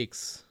it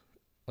takes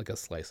like a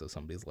slice of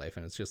somebody's life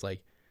and it's just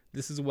like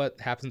this is what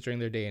happens during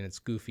their day and it's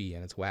goofy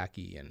and it's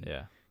wacky and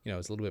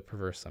it's a little bit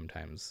perverse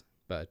sometimes,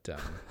 but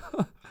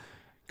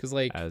because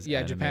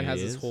Japan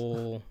has this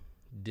whole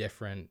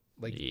different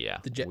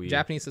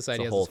Japanese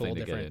society has this whole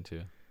different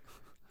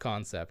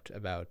concept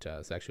about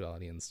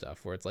sexuality and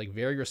stuff where it's like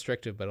very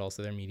restrictive, but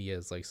also their media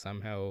is like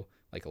somehow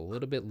like a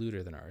little bit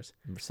lewder than ours.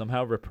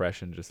 Somehow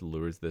repression just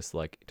lures this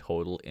like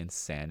total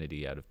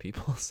insanity out of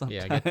people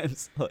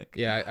sometimes.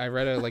 I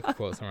read a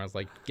quote somewhere. I was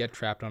like, get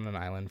trapped on an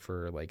island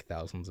for like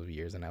thousands of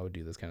years and I would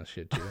do this kind of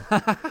shit too.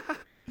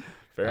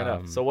 Fair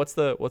enough. So what's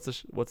the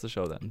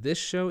show then? This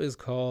show is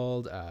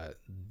called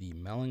The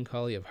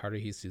Melancholy of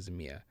Haruhi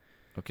Suzumiya.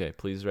 Okay,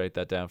 please write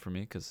that down for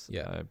me because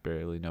I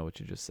barely know what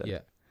you just said.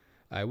 Yeah,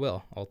 I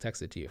will. I'll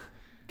text it to you.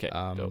 Okay.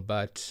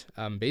 But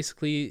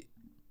basically,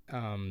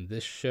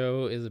 this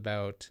show is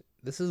about.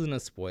 This isn't a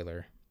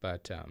spoiler,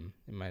 but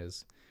it might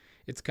as.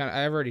 It's kind of.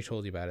 I've already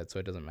told you about it, so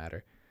it doesn't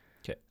matter.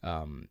 Okay.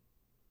 Haruhi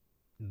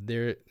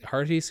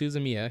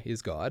Suzumiya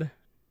is God.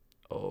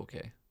 Oh,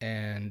 okay.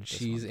 And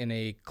she's in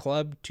a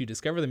club to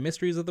discover the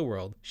mysteries of the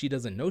world. She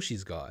doesn't know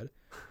she's God,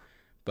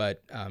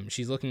 but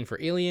she's looking for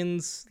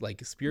aliens,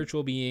 like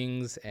spiritual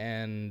beings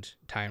and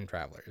time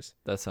travelers.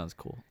 That sounds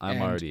cool.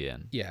 I'm already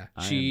in. Yeah.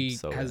 She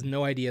has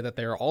no idea that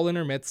they're all in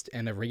her midst,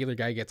 and a regular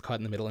guy gets caught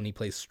in the middle, and he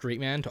plays straight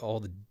man to all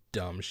the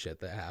dumb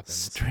shit that happens.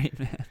 Straight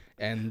man.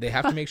 And they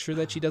have to make sure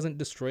that she doesn't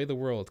destroy the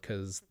world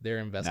because they're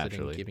invested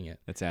in keeping it.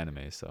 It's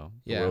anime, so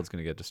the world's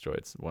going to get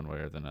destroyed one way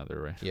or the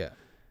other, right? Yeah.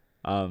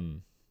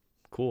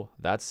 Cool.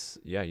 That's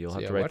you'll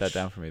have to write that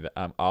down for me.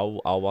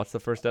 I'll watch the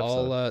first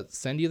episode. I'll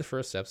send you the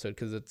first episode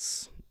because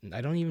it's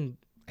I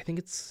think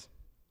it's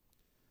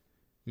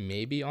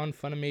maybe on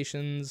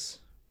Funimation's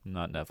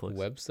not Netflix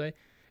website.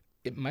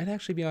 It might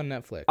actually be on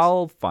Netflix.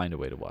 I'll find a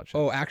way to watch it.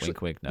 Oh, actually,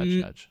 wink,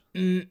 wink, nudge,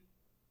 nudge.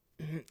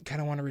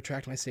 Kind of want to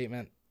retract my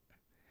statement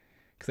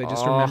because I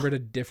just remembered a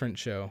different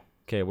show.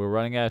 Okay, we're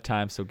running out of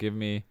time, so give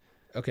me.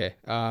 Okay.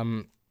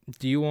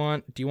 Do you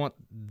want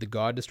the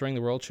God destroying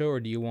the world show, or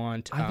do you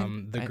want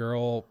the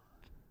girl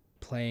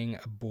playing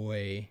a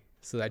boy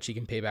so that she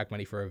can pay back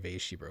money for a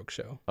vase she broke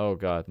show? Oh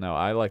God, no!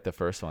 I like the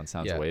first one.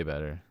 Sounds way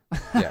better.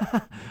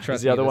 Yeah,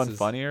 is the other one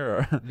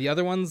funnier? Or the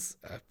other one's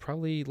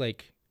probably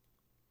like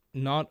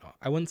not.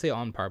 I wouldn't say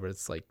on par, but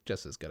it's like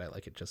just as good. I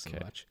like it just as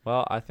much.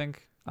 Well, I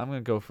think I'm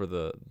gonna go for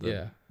the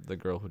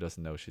girl who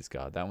doesn't know she's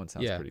God. That one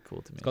sounds pretty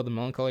cool to me. It's called The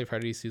Melancholy of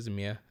Haruhi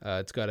Suzumiya.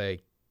 It's got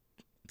a.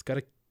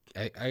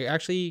 I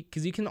actually,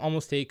 because you can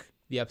almost take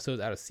the episodes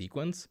out of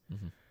sequence,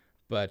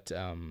 but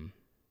I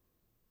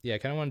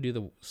kind of want to do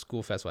the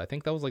school festival. I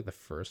think that was like the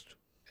first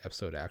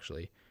episode.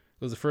 Actually, it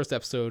was the first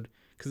episode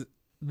because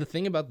the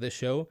thing about this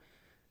show,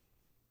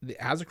 it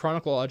has a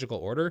chronological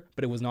order,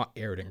 but it was not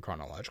aired in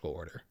chronological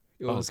order.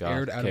 It was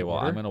aired out of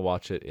order. I'm gonna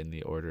watch it in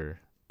the order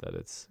that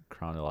it's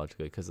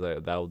chronologically, because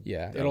that'll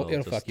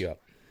it'll fuck you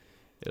up.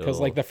 Because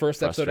like the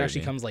first episode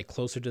actually comes like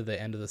closer to the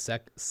end of the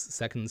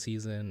second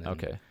season.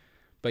 Okay.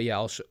 But yeah,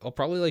 I'll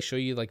probably like show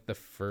you like the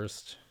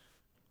first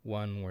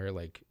one where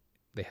like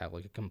they have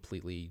like a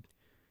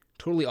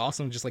totally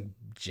awesome just like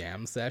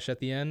jam sesh at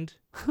the end.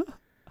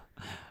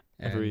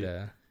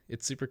 And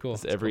it's super cool.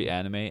 Does every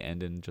anime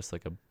end in just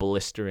like a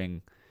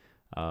blistering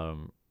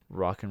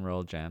rock and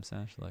roll jam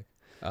sesh, like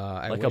a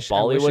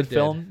Bollywood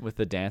film with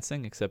the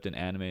dancing, except in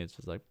anime it's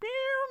just like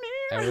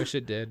I wish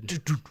it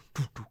did.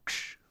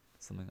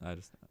 Something. I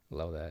just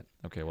love that.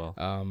 Okay, well.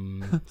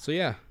 So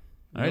yeah,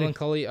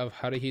 Melancholy of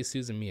Haruhi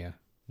Suzumiya.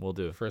 We'll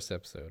do first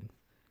episode.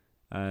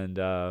 And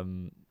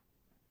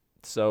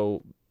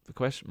so the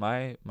question,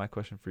 my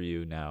question for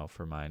you now,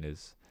 for mine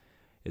is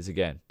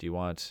again, do you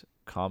want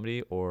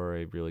comedy or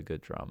a really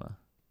good drama?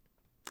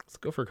 Let's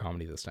go for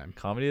comedy this time.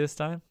 Comedy this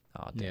time?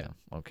 Oh damn.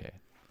 Yeah. Okay.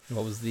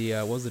 What was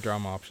the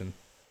drama option?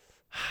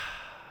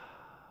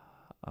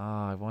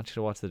 I want you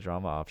to watch the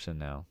drama option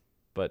now.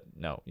 But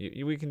no,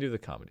 we can do the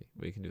comedy.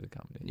 We can do the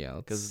comedy. Yeah,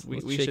 because we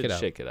should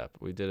shake it up.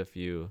 We did a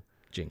few.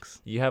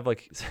 Jinx. You have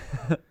like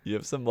you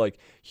have some like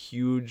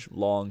huge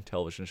long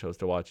television shows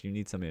to watch. You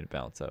need something to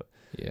balance out.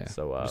 Yeah.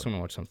 So I just want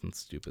to watch something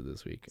stupid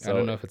this week. I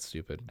don't know if it's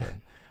stupid,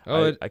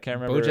 but I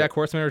can't remember. BoJack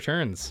Horseman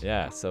Returns.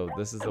 Yeah. So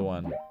this is the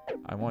one.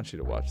 I want you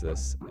to watch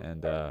this,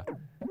 and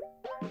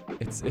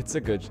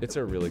it's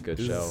a really good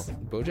show.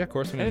 BoJack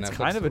Horseman. And it's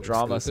kind of a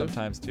drama exclusive?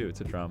 sometimes too. It's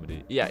a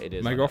dramedy. Yeah, it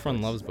is. My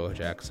girlfriend loves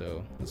BoJack,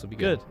 so this will be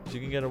good. You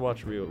can get her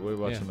watch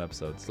some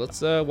episodes. So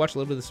let's watch a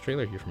little bit of this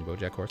trailer here from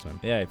BoJack Horseman.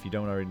 Yeah, if you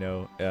don't already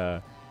know,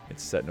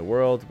 it's set in a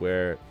world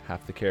where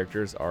half the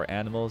characters are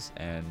animals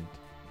and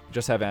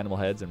just have animal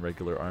heads and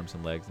regular arms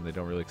and legs, and they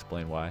don't really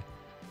explain why.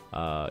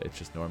 It's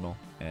just normal,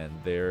 and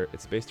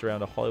it's based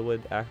around a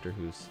Hollywood actor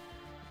who's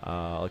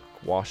like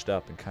washed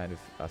up and kind of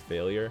a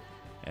failure,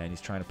 and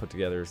he's trying to put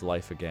together his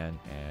life again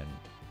and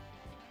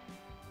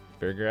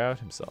figure out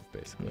himself,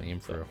 basically. The name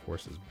for a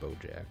horse is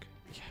BoJack.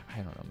 Yeah, I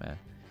don't know, man.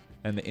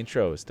 And the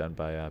intro is done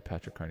by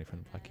Patrick Carney from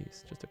the Black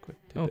Keys. Just a quick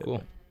tidbit. Oh,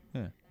 cool.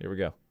 Yeah, here we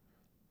go.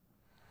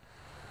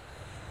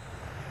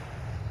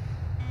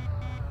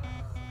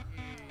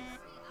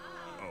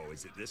 Oh,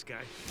 is it this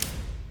guy?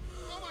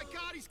 Oh my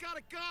God, he's got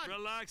a gun!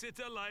 Relax, it's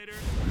a lighter.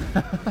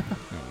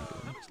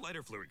 How much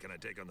lighter fluid can I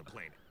take on the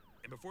plane?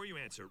 And before you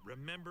answer,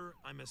 remember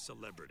I'm a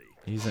celebrity.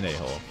 He's an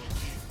a-hole.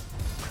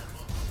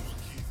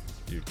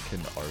 You can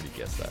already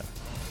guess that.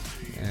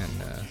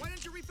 And Why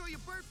didn't you refill your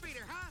bird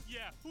feeder, huh?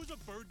 Yeah, who's a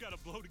bird got to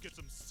blow to get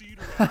some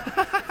cedar?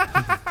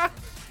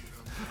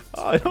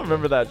 Oh, I don't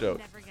remember that joke.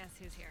 Never guess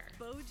who's here.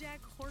 BoJack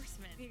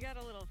Horseman. He got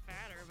a little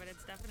fatter, but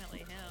it's definitely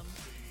him.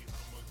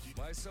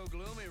 Why so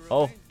gloomy, Ruby?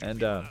 Oh,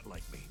 and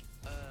Like me.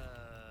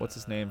 what's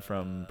his name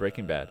from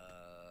Breaking Bad?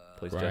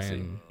 Plays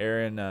Brian.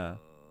 Jesse.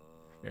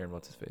 Aaron,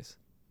 what's his face?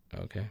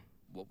 okay.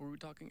 What were we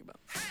talking about?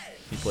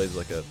 He plays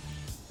like a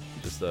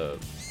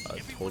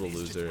total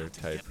loser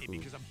type who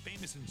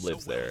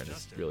lives there and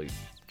is really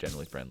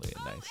generally friendly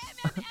and nice.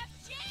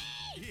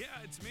 Yeah,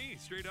 it's me,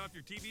 straight off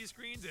your TV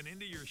screens and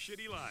into your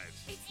shitty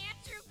lives. It's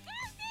Andrew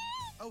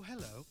Garfield! Oh,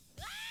 hello.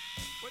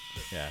 What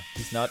the? Yeah,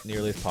 he's not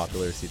nearly as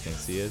popular as he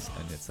thinks he is,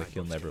 and it's like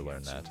he'll never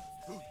learn that.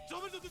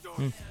 Someone to the door.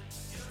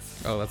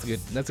 Oh, that's a good.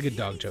 That's a good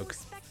dog joke.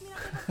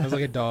 It was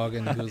like a dog,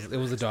 and it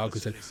was a dog who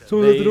said,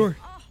 "Someone at the door."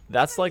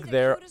 That's like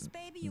their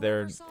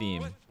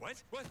theme.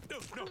 What?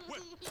 No, what?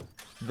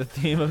 The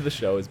theme of the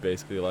show is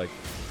basically like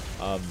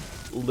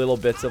little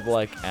bits of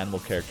like animal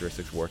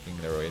characteristics working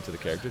their way into the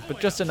characters, but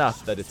just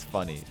enough that it's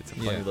funny. It's a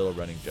funny little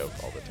running joke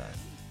all the time.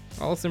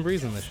 Alison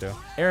Brie's in the show.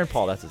 Aaron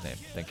Paul, that's his name.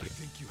 Thank you.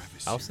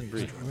 Alison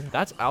Brie.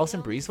 That's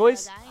Alison Brie's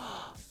voice?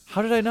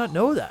 How did I not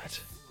know that?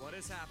 What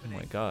is Oh happening?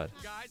 my god.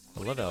 Guys,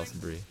 I love Alison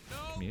Brie.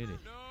 Community.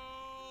 No,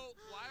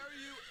 why are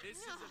you? This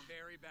is a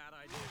very bad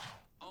idea.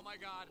 Oh my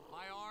god,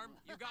 my arm.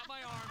 You got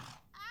my arm.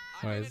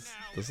 Why I'm in is- it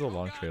now. This is a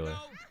long God, trailer. no,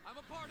 I'm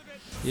a part of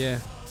it. Yeah,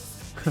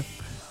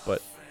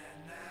 But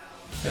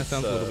that It's,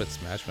 sounds a little bit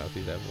Smash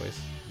Mouthy. That voice.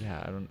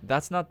 yeah,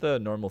 that's not the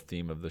normal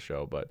theme of the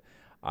show, but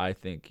I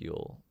think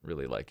you'll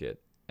really like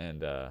it.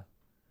 And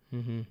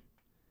Mm-hmm.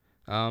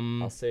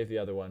 I'll save the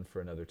other one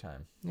for another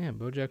time. Yeah,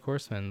 BoJack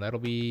Horseman. That'll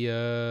be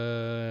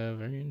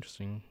very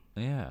interesting.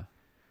 Yeah.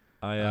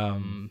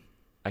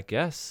 I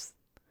guess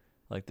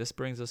like this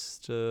brings us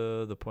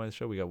to the point of the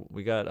show.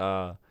 We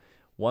got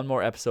one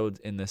more episode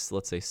in this,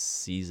 let's say,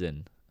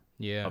 season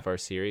Yeah. of our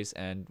series,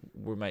 and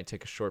we might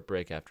take a short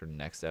break after the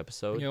next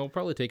episode. Yeah, we'll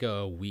probably take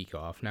a week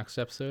off next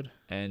episode.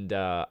 And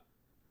I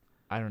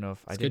don't know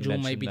if I didn't Schedule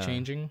mention, might be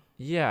changing.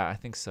 Yeah, I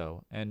think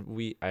so. And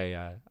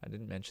I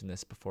didn't mention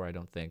this before, I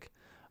don't think.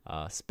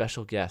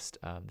 Special guest,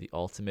 the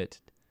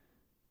ultimate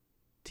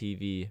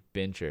TV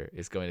binger,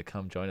 is going to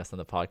come join us on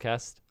the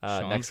podcast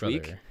Sean's next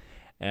week.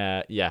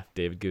 brother. Yeah,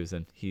 David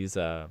Guzin. He's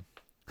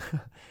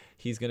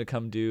he's gonna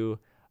come do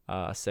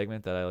a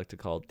segment that I like to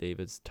call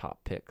David's top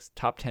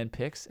 10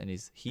 picks, and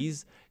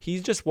he's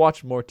just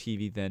watched more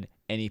TV than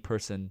any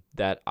person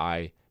that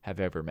I have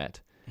ever met.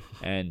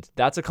 And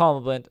that's a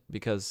compliment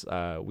because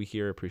we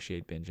here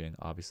appreciate binging.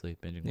 Obviously,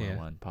 Binging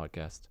 101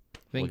 podcast.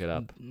 Look it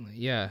up.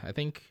 Yeah, I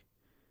think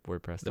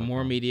WordPress. The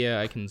more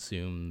media I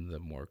consume, the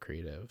more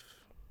creative.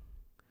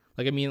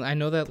 Like, I mean, I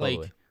know that Totally.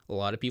 like a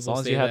lot of people as long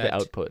as say you have that the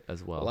output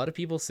as well. A lot of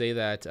people say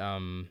that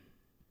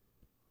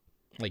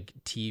like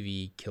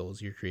TV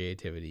kills your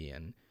creativity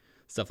and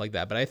stuff like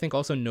that, but I think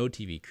also no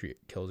TV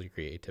kills your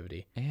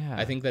creativity. Yeah.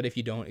 I think that if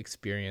you don't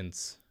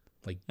experience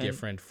like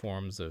different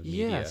forms of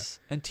media, yes,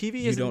 and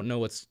TV you don't know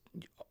what's.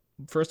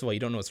 First of all, you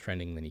don't know what's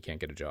trending, then you can't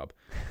get a job.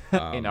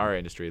 In our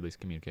industry, at least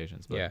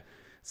communications. But. Yeah.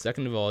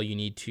 Second of all, you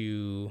need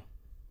to.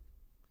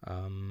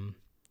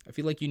 I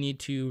feel like you need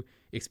to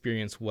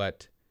experience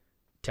what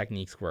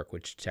techniques work,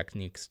 which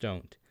techniques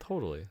don't.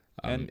 Totally.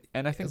 And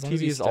I think as long as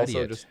TV you is study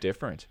also it. just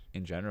different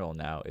in general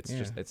now. It's Yeah.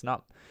 just, it's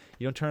not,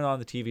 you don't turn on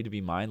the TV to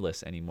be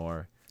mindless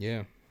anymore.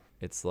 Yeah.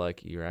 It's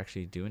like you're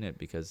actually doing it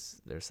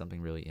because there's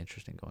something really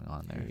interesting going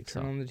on there. You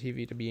turn on the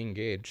TV to be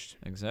engaged.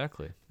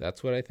 Exactly.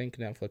 That's what I think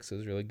Netflix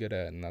is really good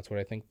at, and that's what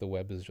I think the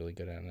web is really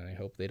good at, and I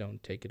hope they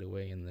don't take it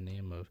away in the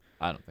name of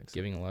I don't think so.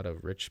 giving a lot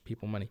of rich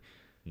people money.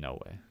 No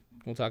way.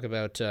 We'll talk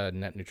about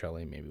net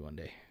neutrality maybe one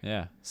day.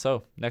 Yeah.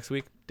 So next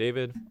week,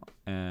 David,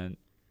 and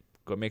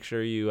go make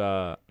sure you,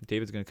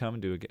 David's going to come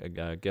and do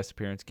a guest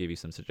appearance, give you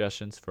some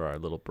suggestions for our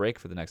little break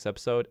for the next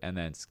episode, and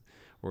then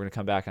we're going to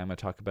come back and I'm going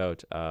to talk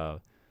about the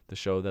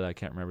show that I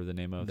can't remember the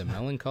name of. The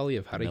Melancholy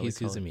of Haruhi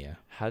Suzumiya.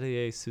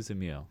 Haruhi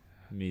Suzumiya.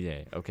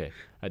 Mie. Okay,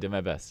 I did my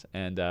best.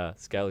 And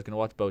Skylar's going to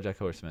watch BoJack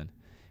Horseman.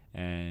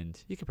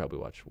 And you can probably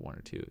watch one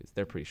or two.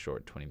 They're pretty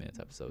short, 20 minutes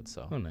episodes.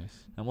 So. Oh,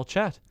 nice. And we'll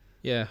chat.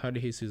 Yeah,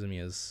 Haruhi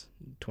Suzumiya is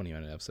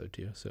 20-minute episode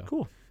too. So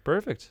cool.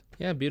 Perfect.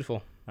 Yeah,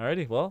 beautiful.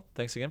 Alrighty. Well,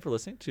 thanks again for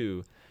listening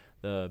to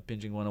the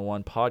Binging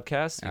 101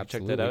 podcast. You can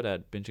check that out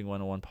at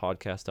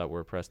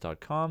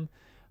binging101podcast.wordpress.com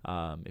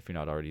if you're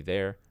not already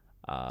there.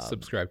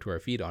 Subscribe to our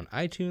feed on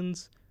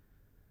iTunes.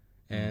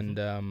 And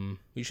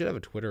we should have a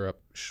Twitter up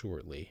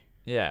shortly.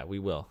 Yeah, we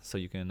will. So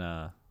you can,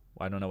 I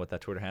don't know what that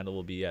Twitter handle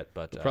will be yet,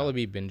 but it'll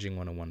probably be Binging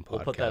 101 podcast.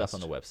 We'll put that up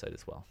on the website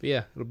as well. But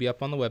yeah, it'll be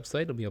up on the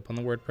website. It'll be up on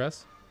the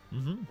WordPress.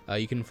 Mm-hmm.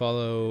 You can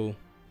follow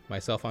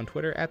myself on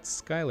Twitter at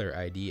Skylar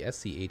ID,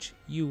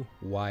 SCHUYLER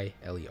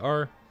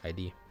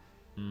ID.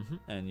 Mm-hmm.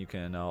 And you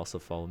can also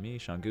follow me,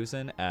 Sean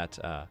Guzin, at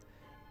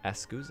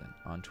AskGuzin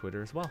on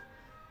Twitter as well.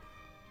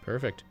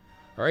 Perfect.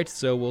 All right,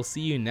 so we'll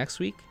see you next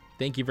week.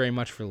 Thank you very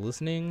much for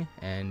listening,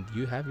 and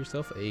you have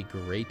yourself a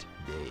great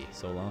day.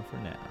 So long for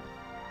now.